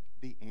what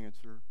the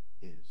answer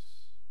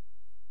is.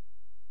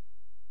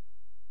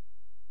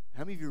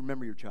 How many of you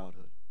remember your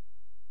childhood?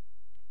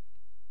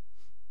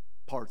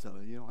 Parts of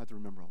it. You don't have to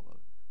remember all of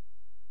it.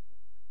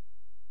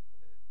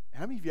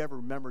 How many of you ever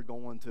remember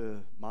going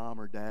to mom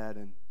or dad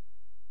and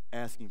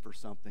asking for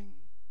something,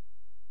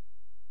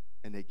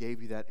 and they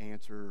gave you that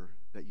answer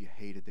that you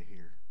hated to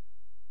hear?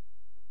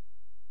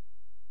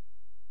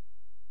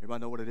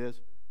 Everybody know what it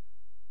is?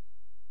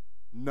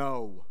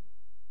 No.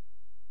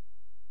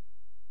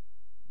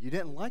 You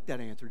didn't like that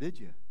answer, did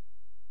you?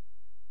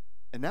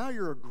 And now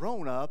you're a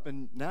grown-up,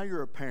 and now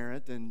you're a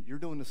parent, and you're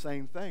doing the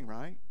same thing,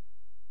 right?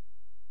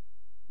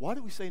 Why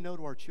do we say no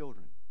to our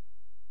children?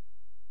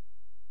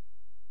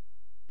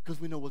 Because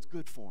we know what's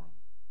good for them.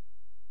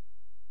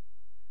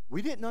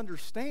 We didn't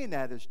understand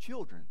that as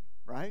children,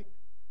 right?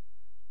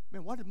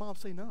 Man, why did mom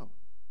say no?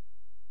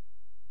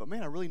 But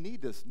man, I really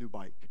need this new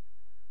bike.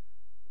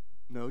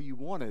 No, you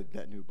wanted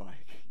that new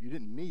bike. You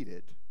didn't need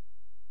it.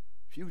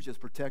 She was just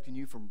protecting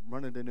you from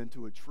running it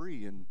into a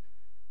tree and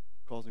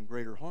causing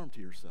greater harm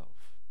to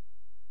yourself.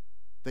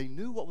 They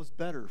knew what was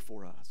better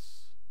for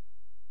us.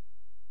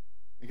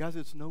 And guys,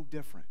 it's no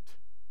different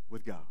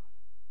with God.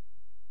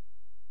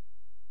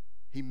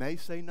 He may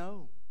say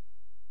no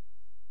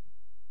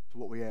to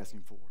what we ask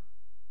him for.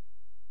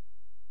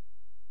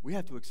 We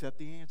have to accept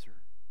the answer,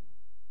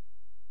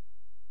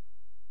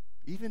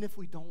 even if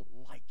we don't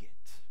like it.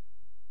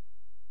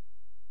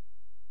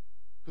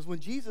 Because when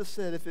Jesus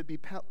said, if it be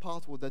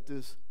possible that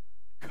this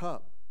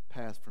cup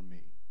pass from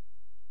me,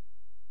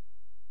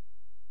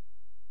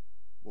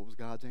 what was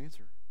God's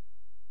answer?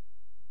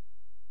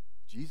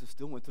 Jesus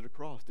still went to the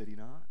cross, did he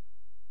not?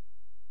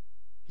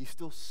 He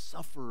still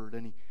suffered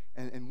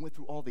and went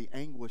through all the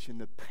anguish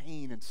and the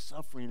pain and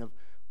suffering of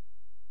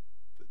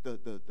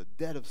the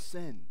debt of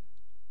sin.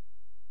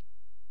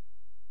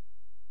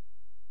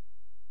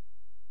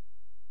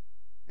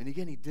 And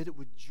again, he did it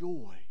with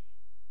joy.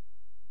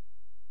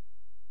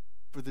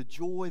 For the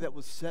joy that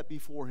was set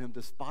before him,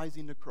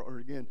 despising the cross, or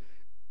again,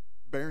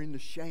 bearing the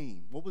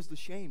shame. What was the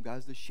shame,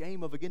 guys? The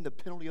shame of, again, the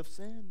penalty of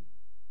sin.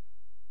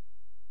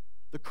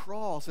 The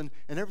cross and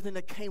everything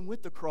that came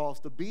with the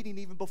cross, the beating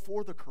even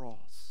before the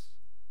cross.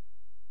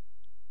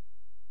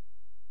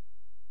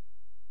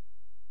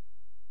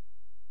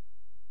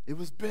 It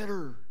was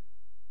bitter.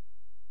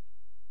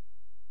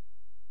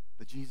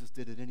 But Jesus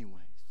did it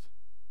anyways,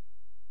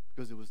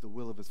 because it was the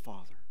will of his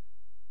Father.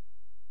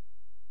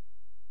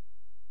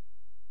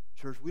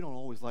 Church, we don't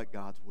always like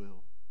God's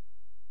will.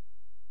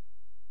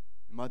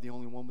 Am I the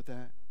only one with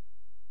that?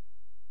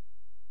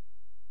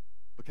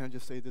 But can I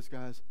just say this,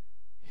 guys?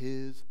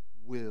 His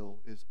will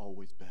is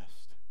always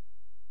best.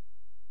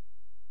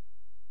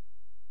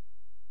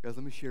 Guys,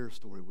 let me share a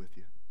story with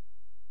you.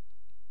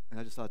 And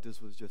I just thought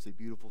this was just a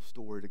beautiful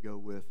story to go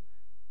with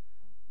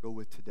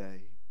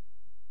today.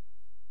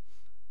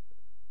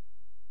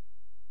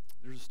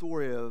 There's a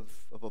story of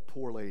a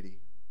poor lady.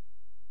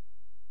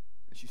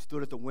 And she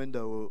stood at the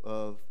window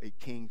of a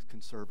king's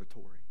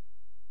conservatory.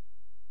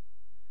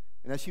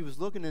 And as she was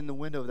looking in the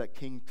window of that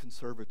king's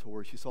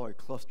conservatory, she saw a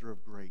cluster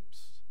of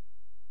grapes.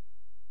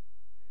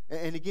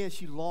 And again,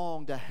 she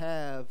longed to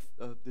have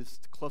this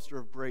cluster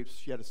of grapes.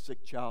 She had a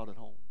sick child at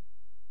home.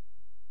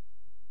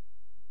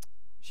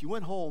 She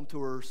went home to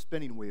her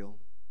spinning wheel.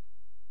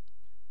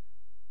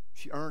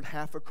 She earned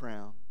half a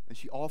crown, and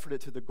she offered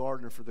it to the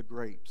gardener for the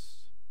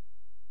grapes.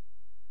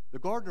 The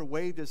gardener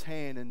waved his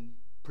hand and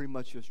pretty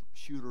much just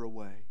shooed her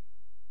away.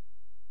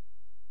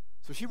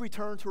 So she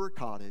returned to her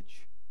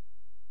cottage.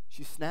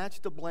 She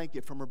snatched a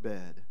blanket from her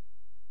bed.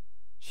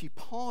 She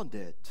pawned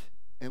it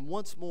and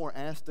once more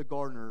asked the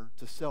gardener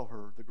to sell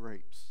her the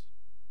grapes,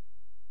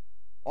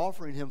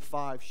 offering him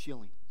 5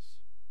 shillings.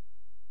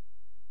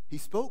 He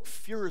spoke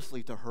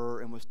furiously to her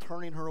and was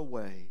turning her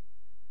away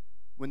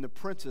when the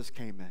princess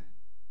came in.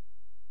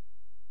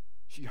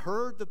 She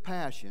heard the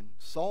passion,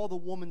 saw the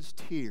woman's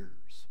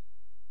tears,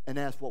 and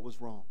asked what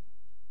was wrong.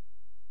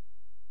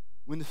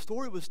 When the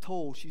story was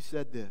told, she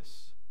said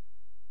this: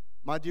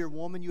 "My dear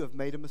woman, you have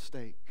made a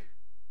mistake.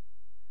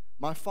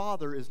 My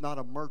father is not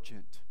a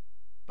merchant,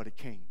 but a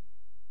king.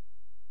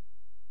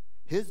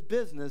 His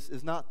business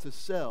is not to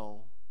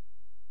sell,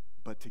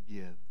 but to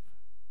give."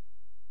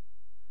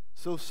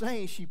 So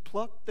saying, she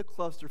plucked the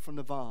cluster from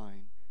the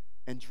vine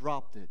and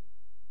dropped it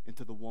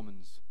into the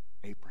woman's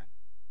apron.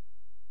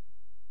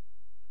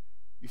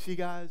 You see,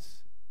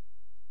 guys,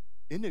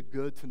 isn't it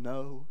good to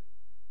know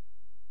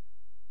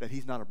that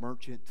he's not a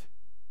merchant,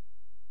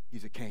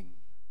 he's a king?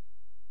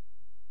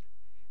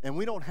 And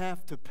we don't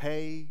have to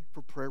pay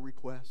for prayer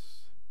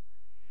requests.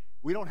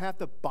 We don't have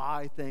to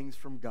buy things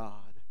from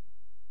God.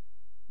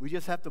 We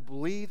just have to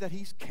believe that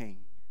he's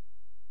king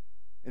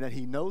and that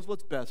he knows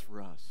what's best for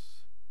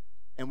us.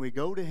 And we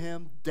go to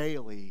him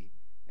daily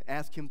and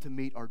ask him to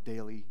meet our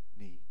daily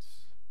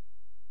needs.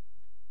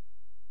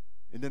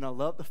 And then I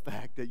love the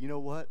fact that, you know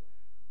what?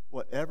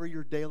 Whatever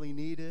your daily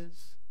need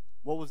is,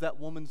 what was that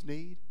woman's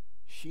need?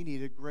 She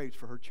needed grapes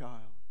for her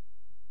child.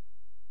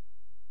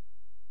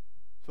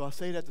 So I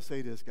say that to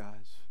say this,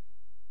 guys.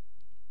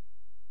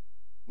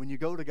 When you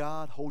go to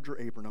God, hold your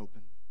apron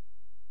open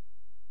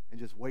and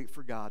just wait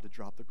for God to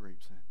drop the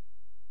grapes in.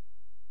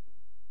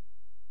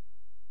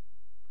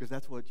 Because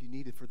that's what you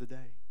needed for the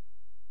day.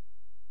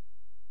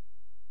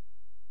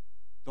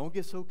 Don't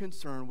get so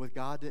concerned with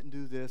God didn't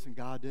do this and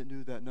God didn't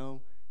do that.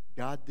 No,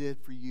 God did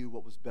for you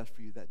what was best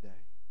for you that day.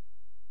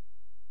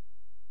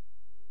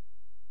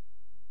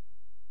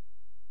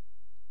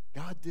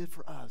 God did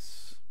for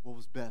us what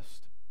was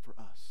best for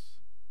us.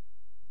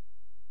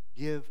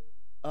 Give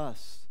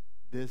us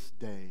this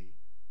day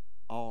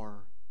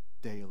our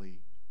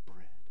daily bread.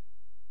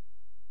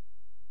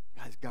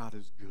 Guys, God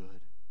is good.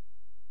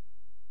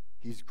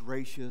 He's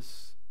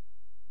gracious.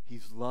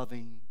 He's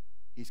loving.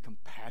 He's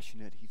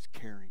compassionate. He's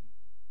caring.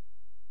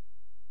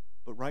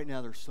 But right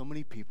now there's so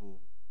many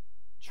people,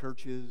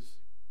 churches,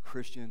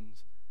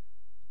 Christians,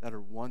 that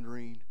are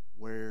wondering,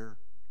 where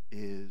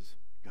is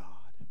God?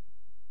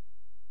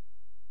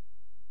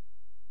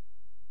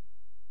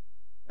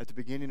 At the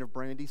beginning of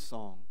Brandy's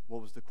song,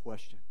 what was the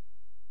question?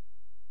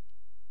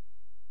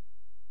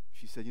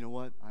 she said, you know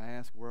what? I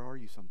ask, where are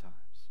you sometimes?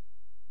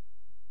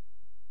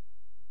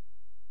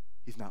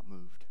 He's not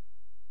moved.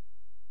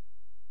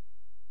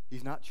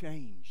 He's not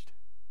changed.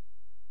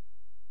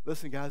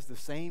 Listen, guys, the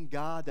same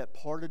God that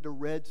parted the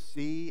Red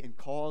Sea and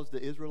caused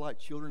the Israelite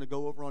children to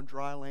go over on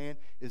dry land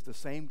is the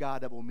same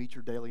God that will meet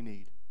your daily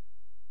need.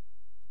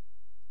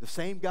 The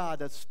same God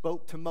that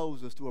spoke to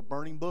Moses through a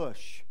burning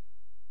bush,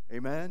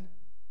 amen,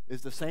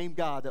 is the same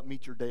God that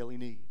meets your daily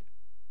need.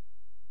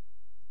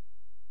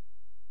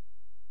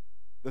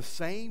 The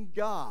same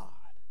God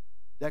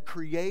that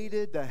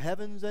created the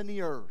heavens and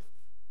the earth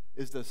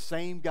is the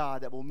same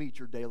God that will meet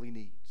your daily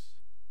needs.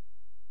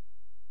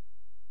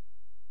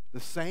 The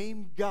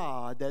same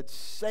God that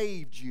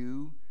saved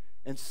you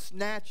and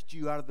snatched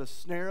you out of the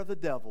snare of the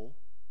devil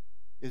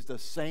is the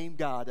same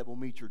God that will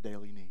meet your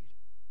daily need.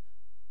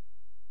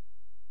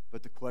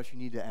 But the question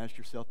you need to ask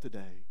yourself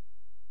today,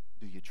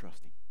 do you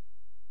trust Him?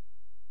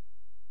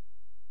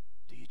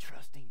 Do you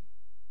trust Him?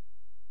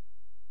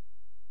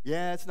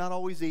 Yeah, it's not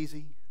always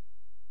easy.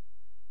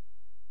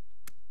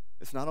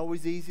 It's not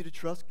always easy to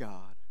trust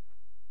God,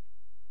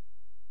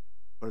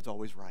 but it's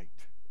always right.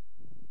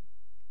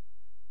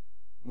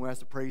 I'm going to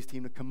ask the praise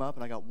team to come up,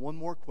 and I got one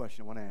more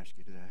question I want to ask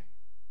you today.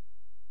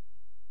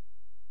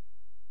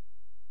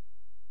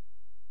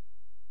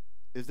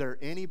 Is there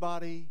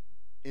anybody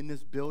in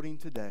this building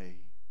today,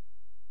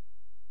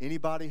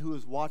 anybody who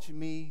is watching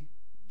me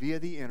via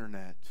the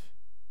internet,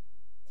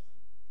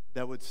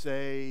 that would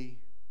say,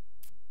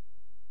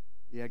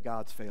 yeah,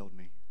 God's failed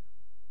me?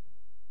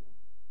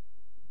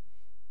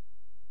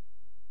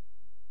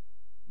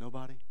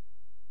 Nobody?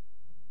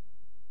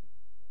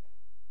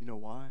 You know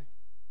why?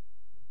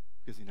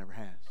 Because He never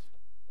has.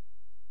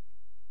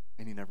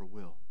 And He never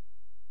will.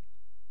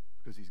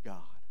 Because He's God.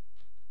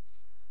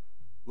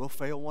 We'll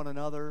fail one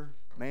another.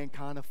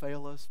 Mankind will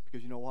fail us.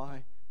 Because you know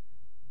why?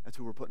 That's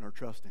who we're putting our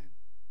trust in.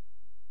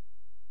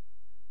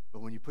 But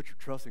when you put your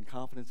trust and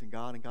confidence in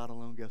God and God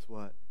alone, guess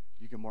what?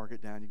 You can mark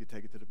it down. You can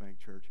take it to the bank,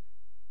 church.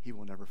 He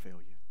will never fail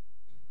you.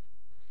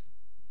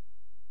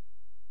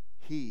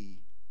 He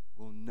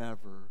will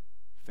never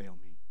fail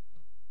me.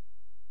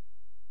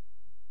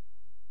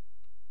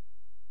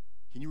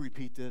 Can you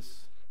repeat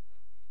this?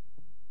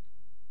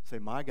 Say,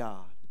 my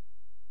God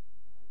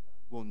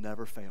will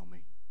never fail me.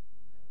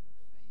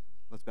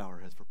 Let's bow our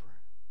heads for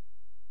prayer.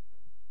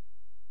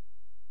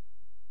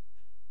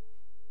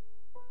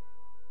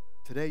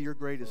 Today, your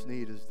greatest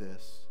need is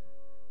this.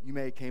 You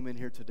may have came in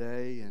here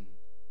today and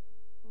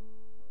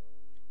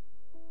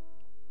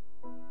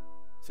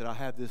said, I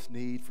have this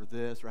need for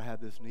this, or I have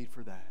this need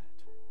for that.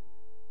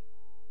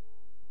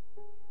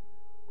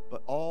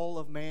 But all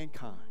of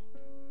mankind,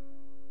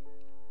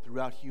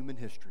 throughout human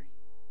history,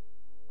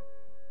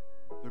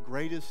 the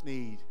greatest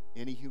need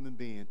any human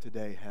being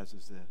today has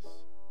is this,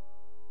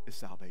 is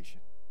salvation.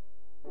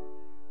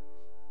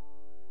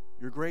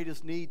 Your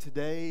greatest need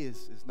today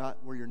is not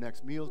where your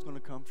next meal is going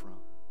to come from.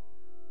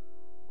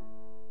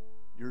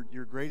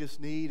 Your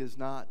greatest need is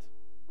not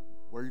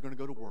where you're going to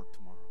go to work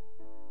tomorrow.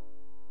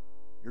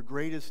 Your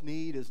greatest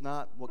need is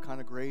not what kind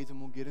of grades I'm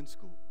going to get in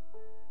school.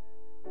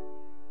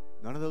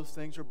 None of those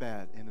things are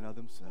bad in and of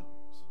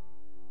themselves.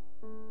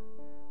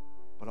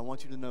 But I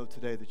want you to know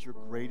today that your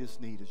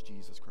greatest need is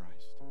Jesus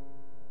Christ.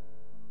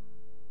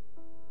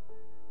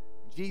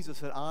 Jesus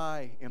said,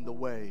 I am the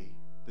way,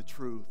 the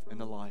truth, and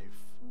the life.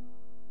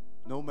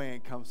 No man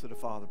comes to the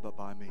Father but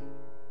by me.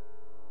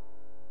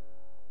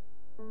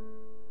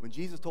 When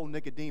Jesus told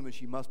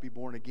Nicodemus, you must be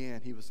born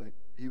again, he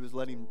was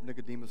letting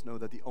Nicodemus know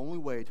that the only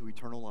way to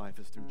eternal life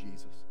is through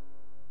Jesus.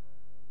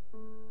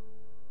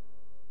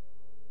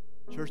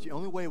 Church, the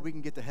only way we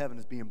can get to heaven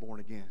is being born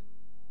again.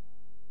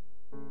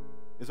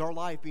 Is our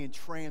life being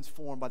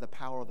transformed by the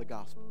power of the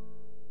gospel.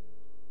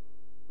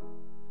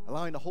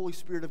 Allowing the Holy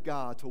Spirit of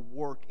God to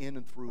work in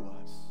and through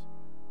us,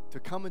 to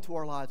come into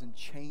our lives and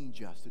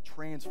change us, to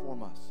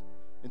transform us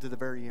into the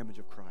very image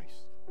of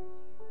Christ.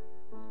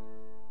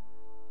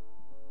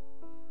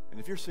 And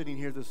if you're sitting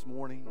here this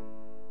morning,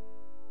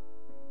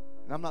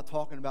 and I'm not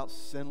talking about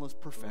sinless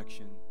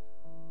perfection,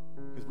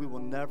 because we will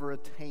never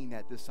attain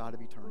that this side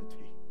of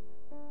eternity.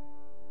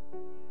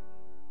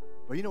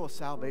 But you know what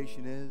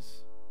salvation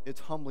is?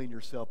 It's humbling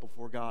yourself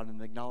before God and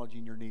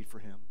acknowledging your need for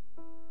Him.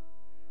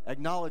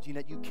 Acknowledging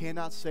that you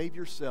cannot save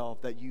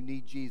yourself, that you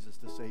need Jesus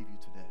to save you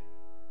today.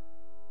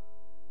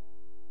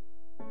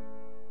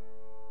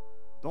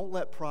 Don't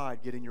let pride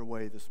get in your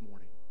way this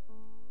morning.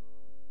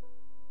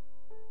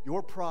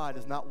 Your pride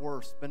is not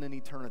worth spending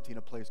eternity in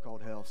a place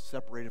called hell,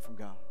 separated from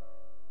God.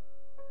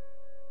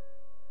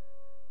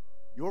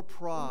 Your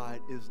pride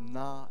is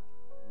not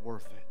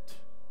worth it.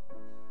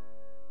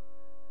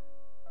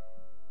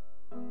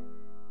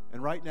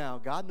 And right now,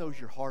 God knows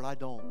your heart, I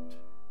don't.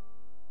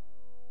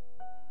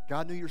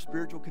 God knew your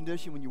spiritual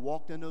condition when you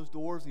walked in those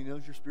doors, and He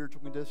knows your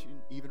spiritual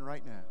condition even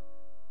right now.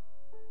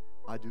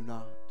 I do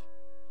not.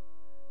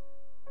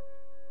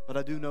 But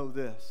I do know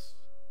this.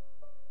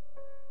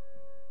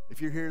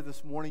 If you're here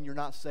this morning, you're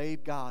not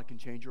saved, God can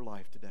change your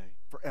life today,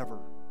 forever.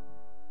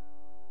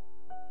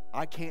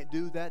 I can't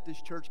do that,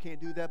 this church can't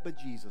do that, but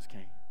Jesus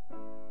can.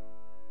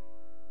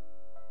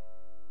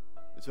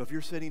 And so if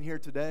you're sitting here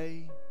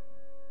today,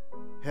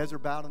 heads are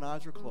bowed and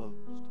eyes are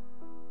closed,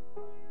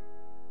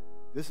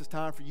 this is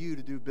time for you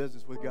to do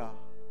business with God.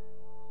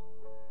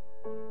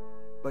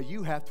 But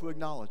you have to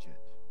acknowledge it,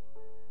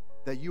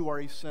 that you are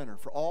a sinner.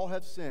 For all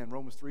have sinned,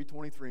 Romans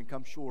 3:23, and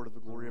come short of the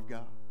glory of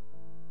God.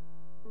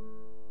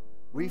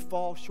 We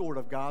fall short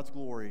of God's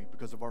glory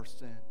because of our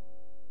sin.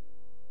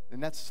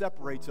 And that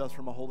separates us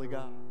from a holy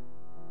God.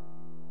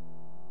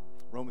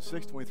 Romans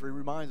 6:23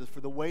 reminds us, for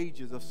the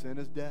wages of sin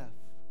is death.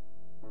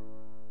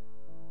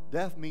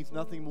 Death means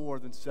nothing more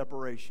than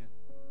separation.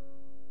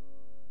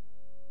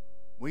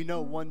 We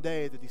know one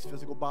day that these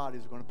physical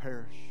bodies are going to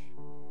perish.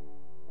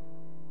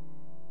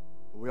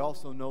 But we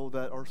also know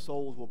that our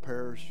souls will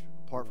perish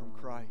apart from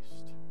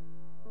Christ.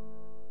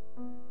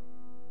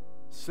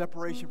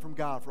 Separation from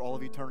God for all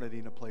of eternity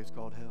in a place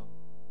called hell.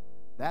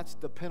 That's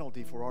the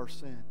penalty for our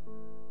sin.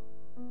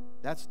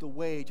 That's the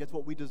wage. That's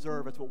what we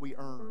deserve. That's what we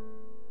earn.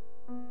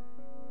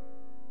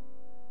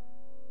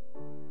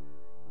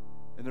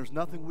 And there's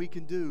nothing we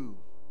can do.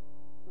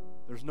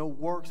 There's no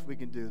works we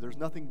can do. There's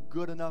nothing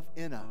good enough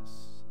in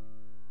us.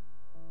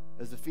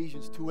 As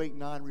Ephesians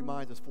 2:8-9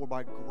 reminds us, for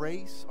by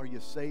grace are you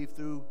saved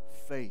through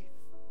faith,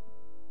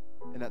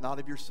 and that not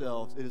of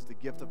yourselves, it is the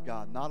gift of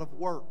God, not of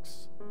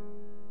works,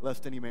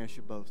 lest any man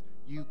should boast.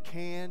 You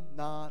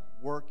cannot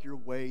work your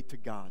way to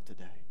God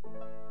today.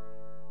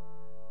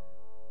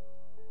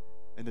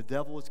 And the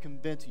devil is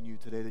convincing you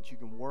today that you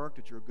can work,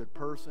 that you're a good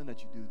person,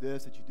 that you do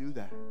this, that you do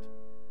that.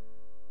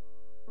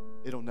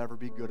 It'll never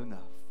be good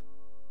enough.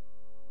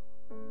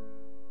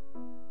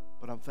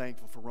 But I'm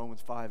thankful for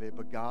Romans 5:8.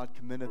 But God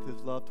commendeth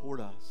his love toward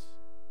us,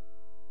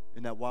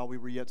 in that while we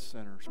were yet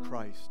sinners,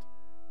 Christ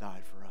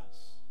died for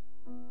us.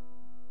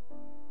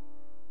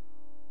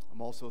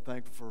 I'm also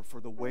thankful for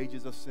the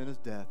wages of sin is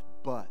death,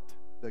 but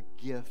the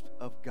gift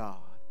of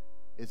God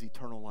is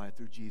eternal life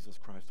through Jesus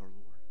Christ our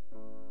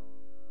Lord.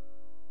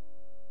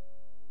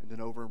 And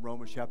then over in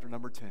Romans chapter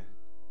number 10,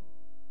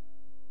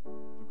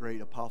 the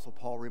great Apostle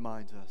Paul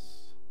reminds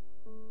us,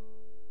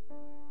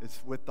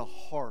 it's with the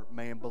heart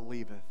man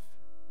believeth,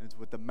 and it's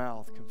with the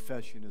mouth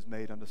confession is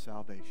made unto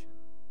salvation.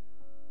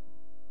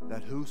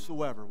 That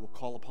whosoever will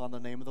call upon the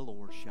name of the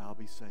Lord shall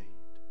be saved.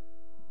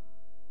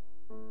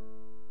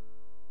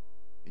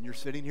 And you're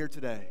sitting here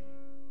today,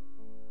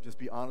 just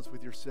be honest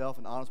with yourself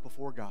and honest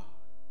before God.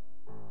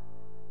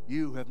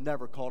 You have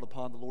never called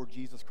upon the Lord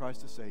Jesus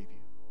Christ to save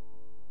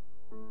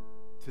you.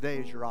 Today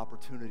is your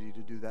opportunity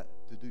to do that,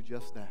 to do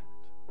just that.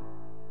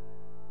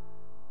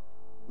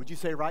 Would you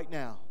say right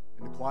now,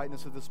 in the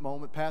quietness of this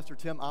moment, Pastor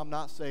Tim, I'm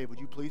not saved. Would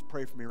you please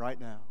pray for me right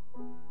now?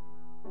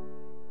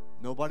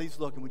 Nobody's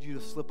looking. Would you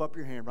just slip up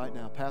your hand right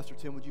now? Pastor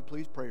Tim, would you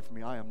please pray for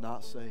me? I am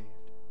not saved.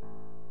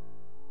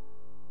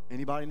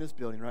 Anybody in this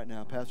building right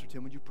now? Pastor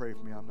Tim, would you pray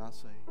for me? I'm not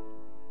saved.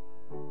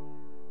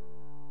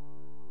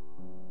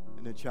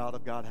 And then, child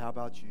of God, how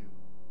about you?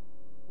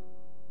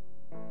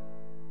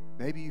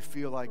 Maybe you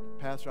feel like,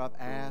 Pastor, I've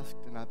asked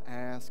and I've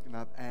asked and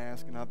I've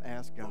asked and I've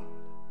asked God,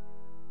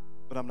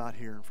 but I'm not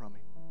hearing from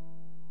him.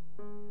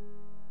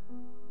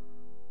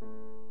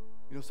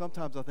 You know,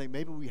 sometimes I think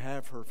maybe we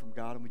have heard from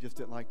God and we just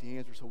didn't like the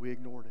answer, so we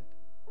ignored it.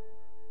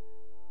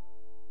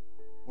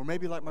 Or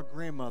maybe like my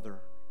grandmother,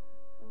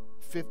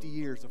 50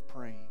 years of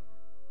praying.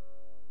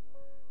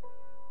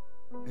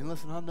 And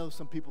listen, I know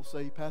some people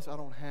say, Pastor, I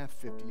don't have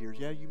 50 years.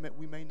 Yeah,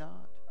 we may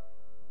not,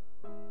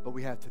 but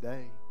we have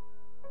today.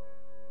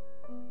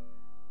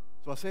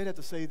 So I say that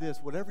to say this,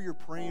 whatever you're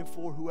praying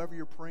for, whoever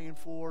you're praying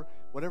for,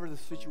 whatever the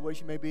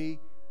situation may be,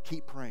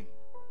 keep praying.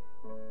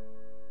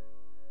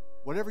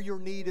 Whatever your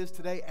need is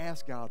today,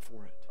 ask God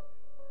for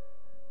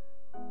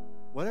it.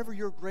 Whatever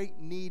your great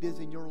need is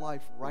in your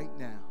life right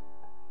now,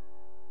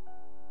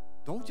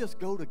 don't just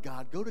go to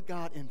God. Go to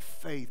God in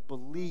faith,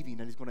 believing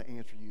that he's going to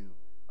answer you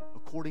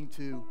according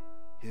to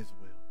his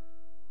will.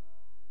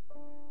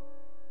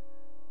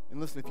 And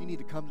listen, if you need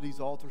to come to these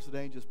altars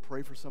today and just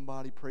pray for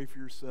somebody, pray for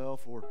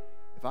yourself, or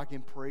if I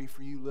can pray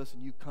for you,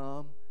 listen, you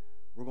come.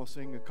 We're going to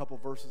sing a couple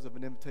verses of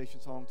an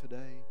invitation song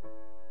today.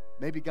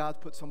 Maybe God's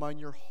put somebody in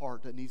your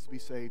heart that needs to be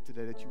saved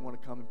today that you want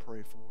to come and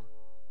pray for.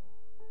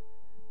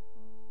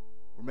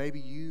 Or maybe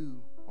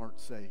you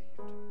aren't saved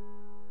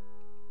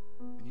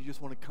and you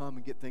just want to come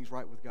and get things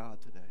right with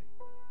God today.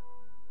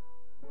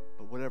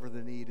 But whatever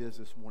the need is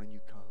this morning,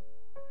 you come.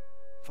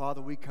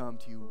 Father, we come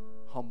to you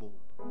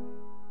humbled.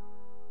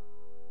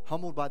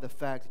 Humbled by the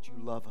fact that you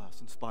love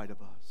us in spite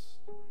of us.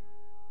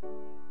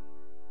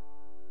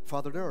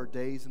 Father, there are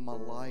days in my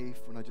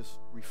life when I just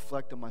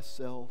reflect on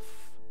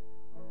myself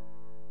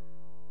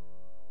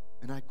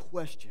and I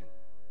question,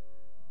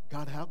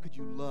 God, how could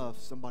you love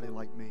somebody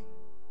like me?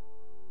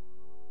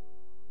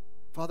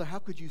 Father, how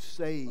could you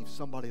save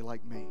somebody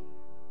like me?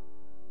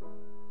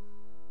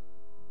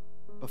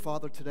 But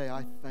Father, today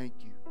I thank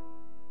you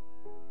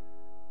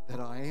that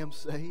I am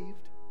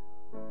saved.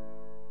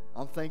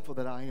 I'm thankful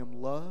that I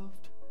am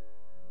loved.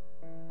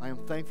 I am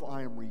thankful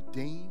I am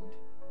redeemed.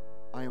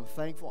 I am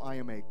thankful I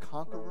am a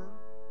conqueror.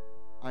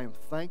 I am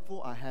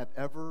thankful I have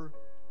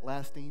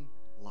everlasting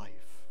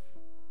life.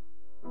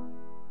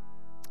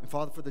 And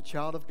Father, for the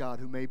child of God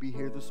who may be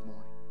here this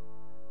morning,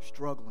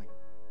 struggling,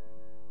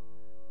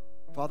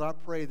 Father, I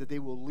pray that they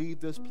will leave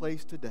this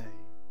place today,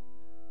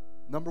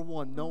 number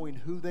one, knowing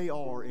who they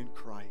are in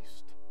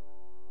Christ,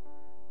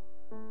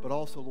 but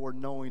also, Lord,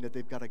 knowing that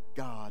they've got a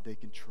God they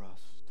can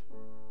trust.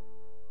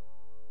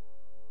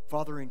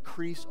 Father,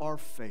 increase our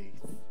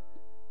faith.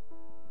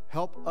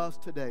 Help us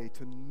today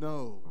to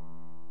know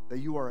that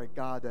you are a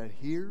God that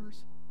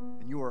hears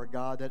and you are a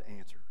God that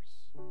answers.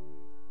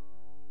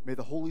 May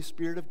the Holy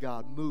Spirit of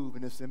God move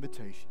in this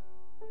invitation.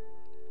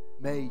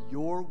 May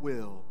your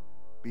will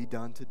be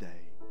done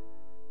today.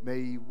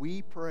 May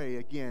we pray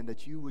again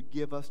that you would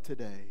give us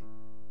today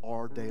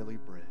our daily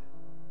bread.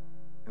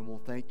 And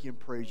we'll thank you and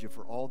praise you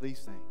for all these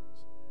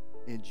things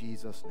in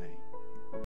Jesus' name.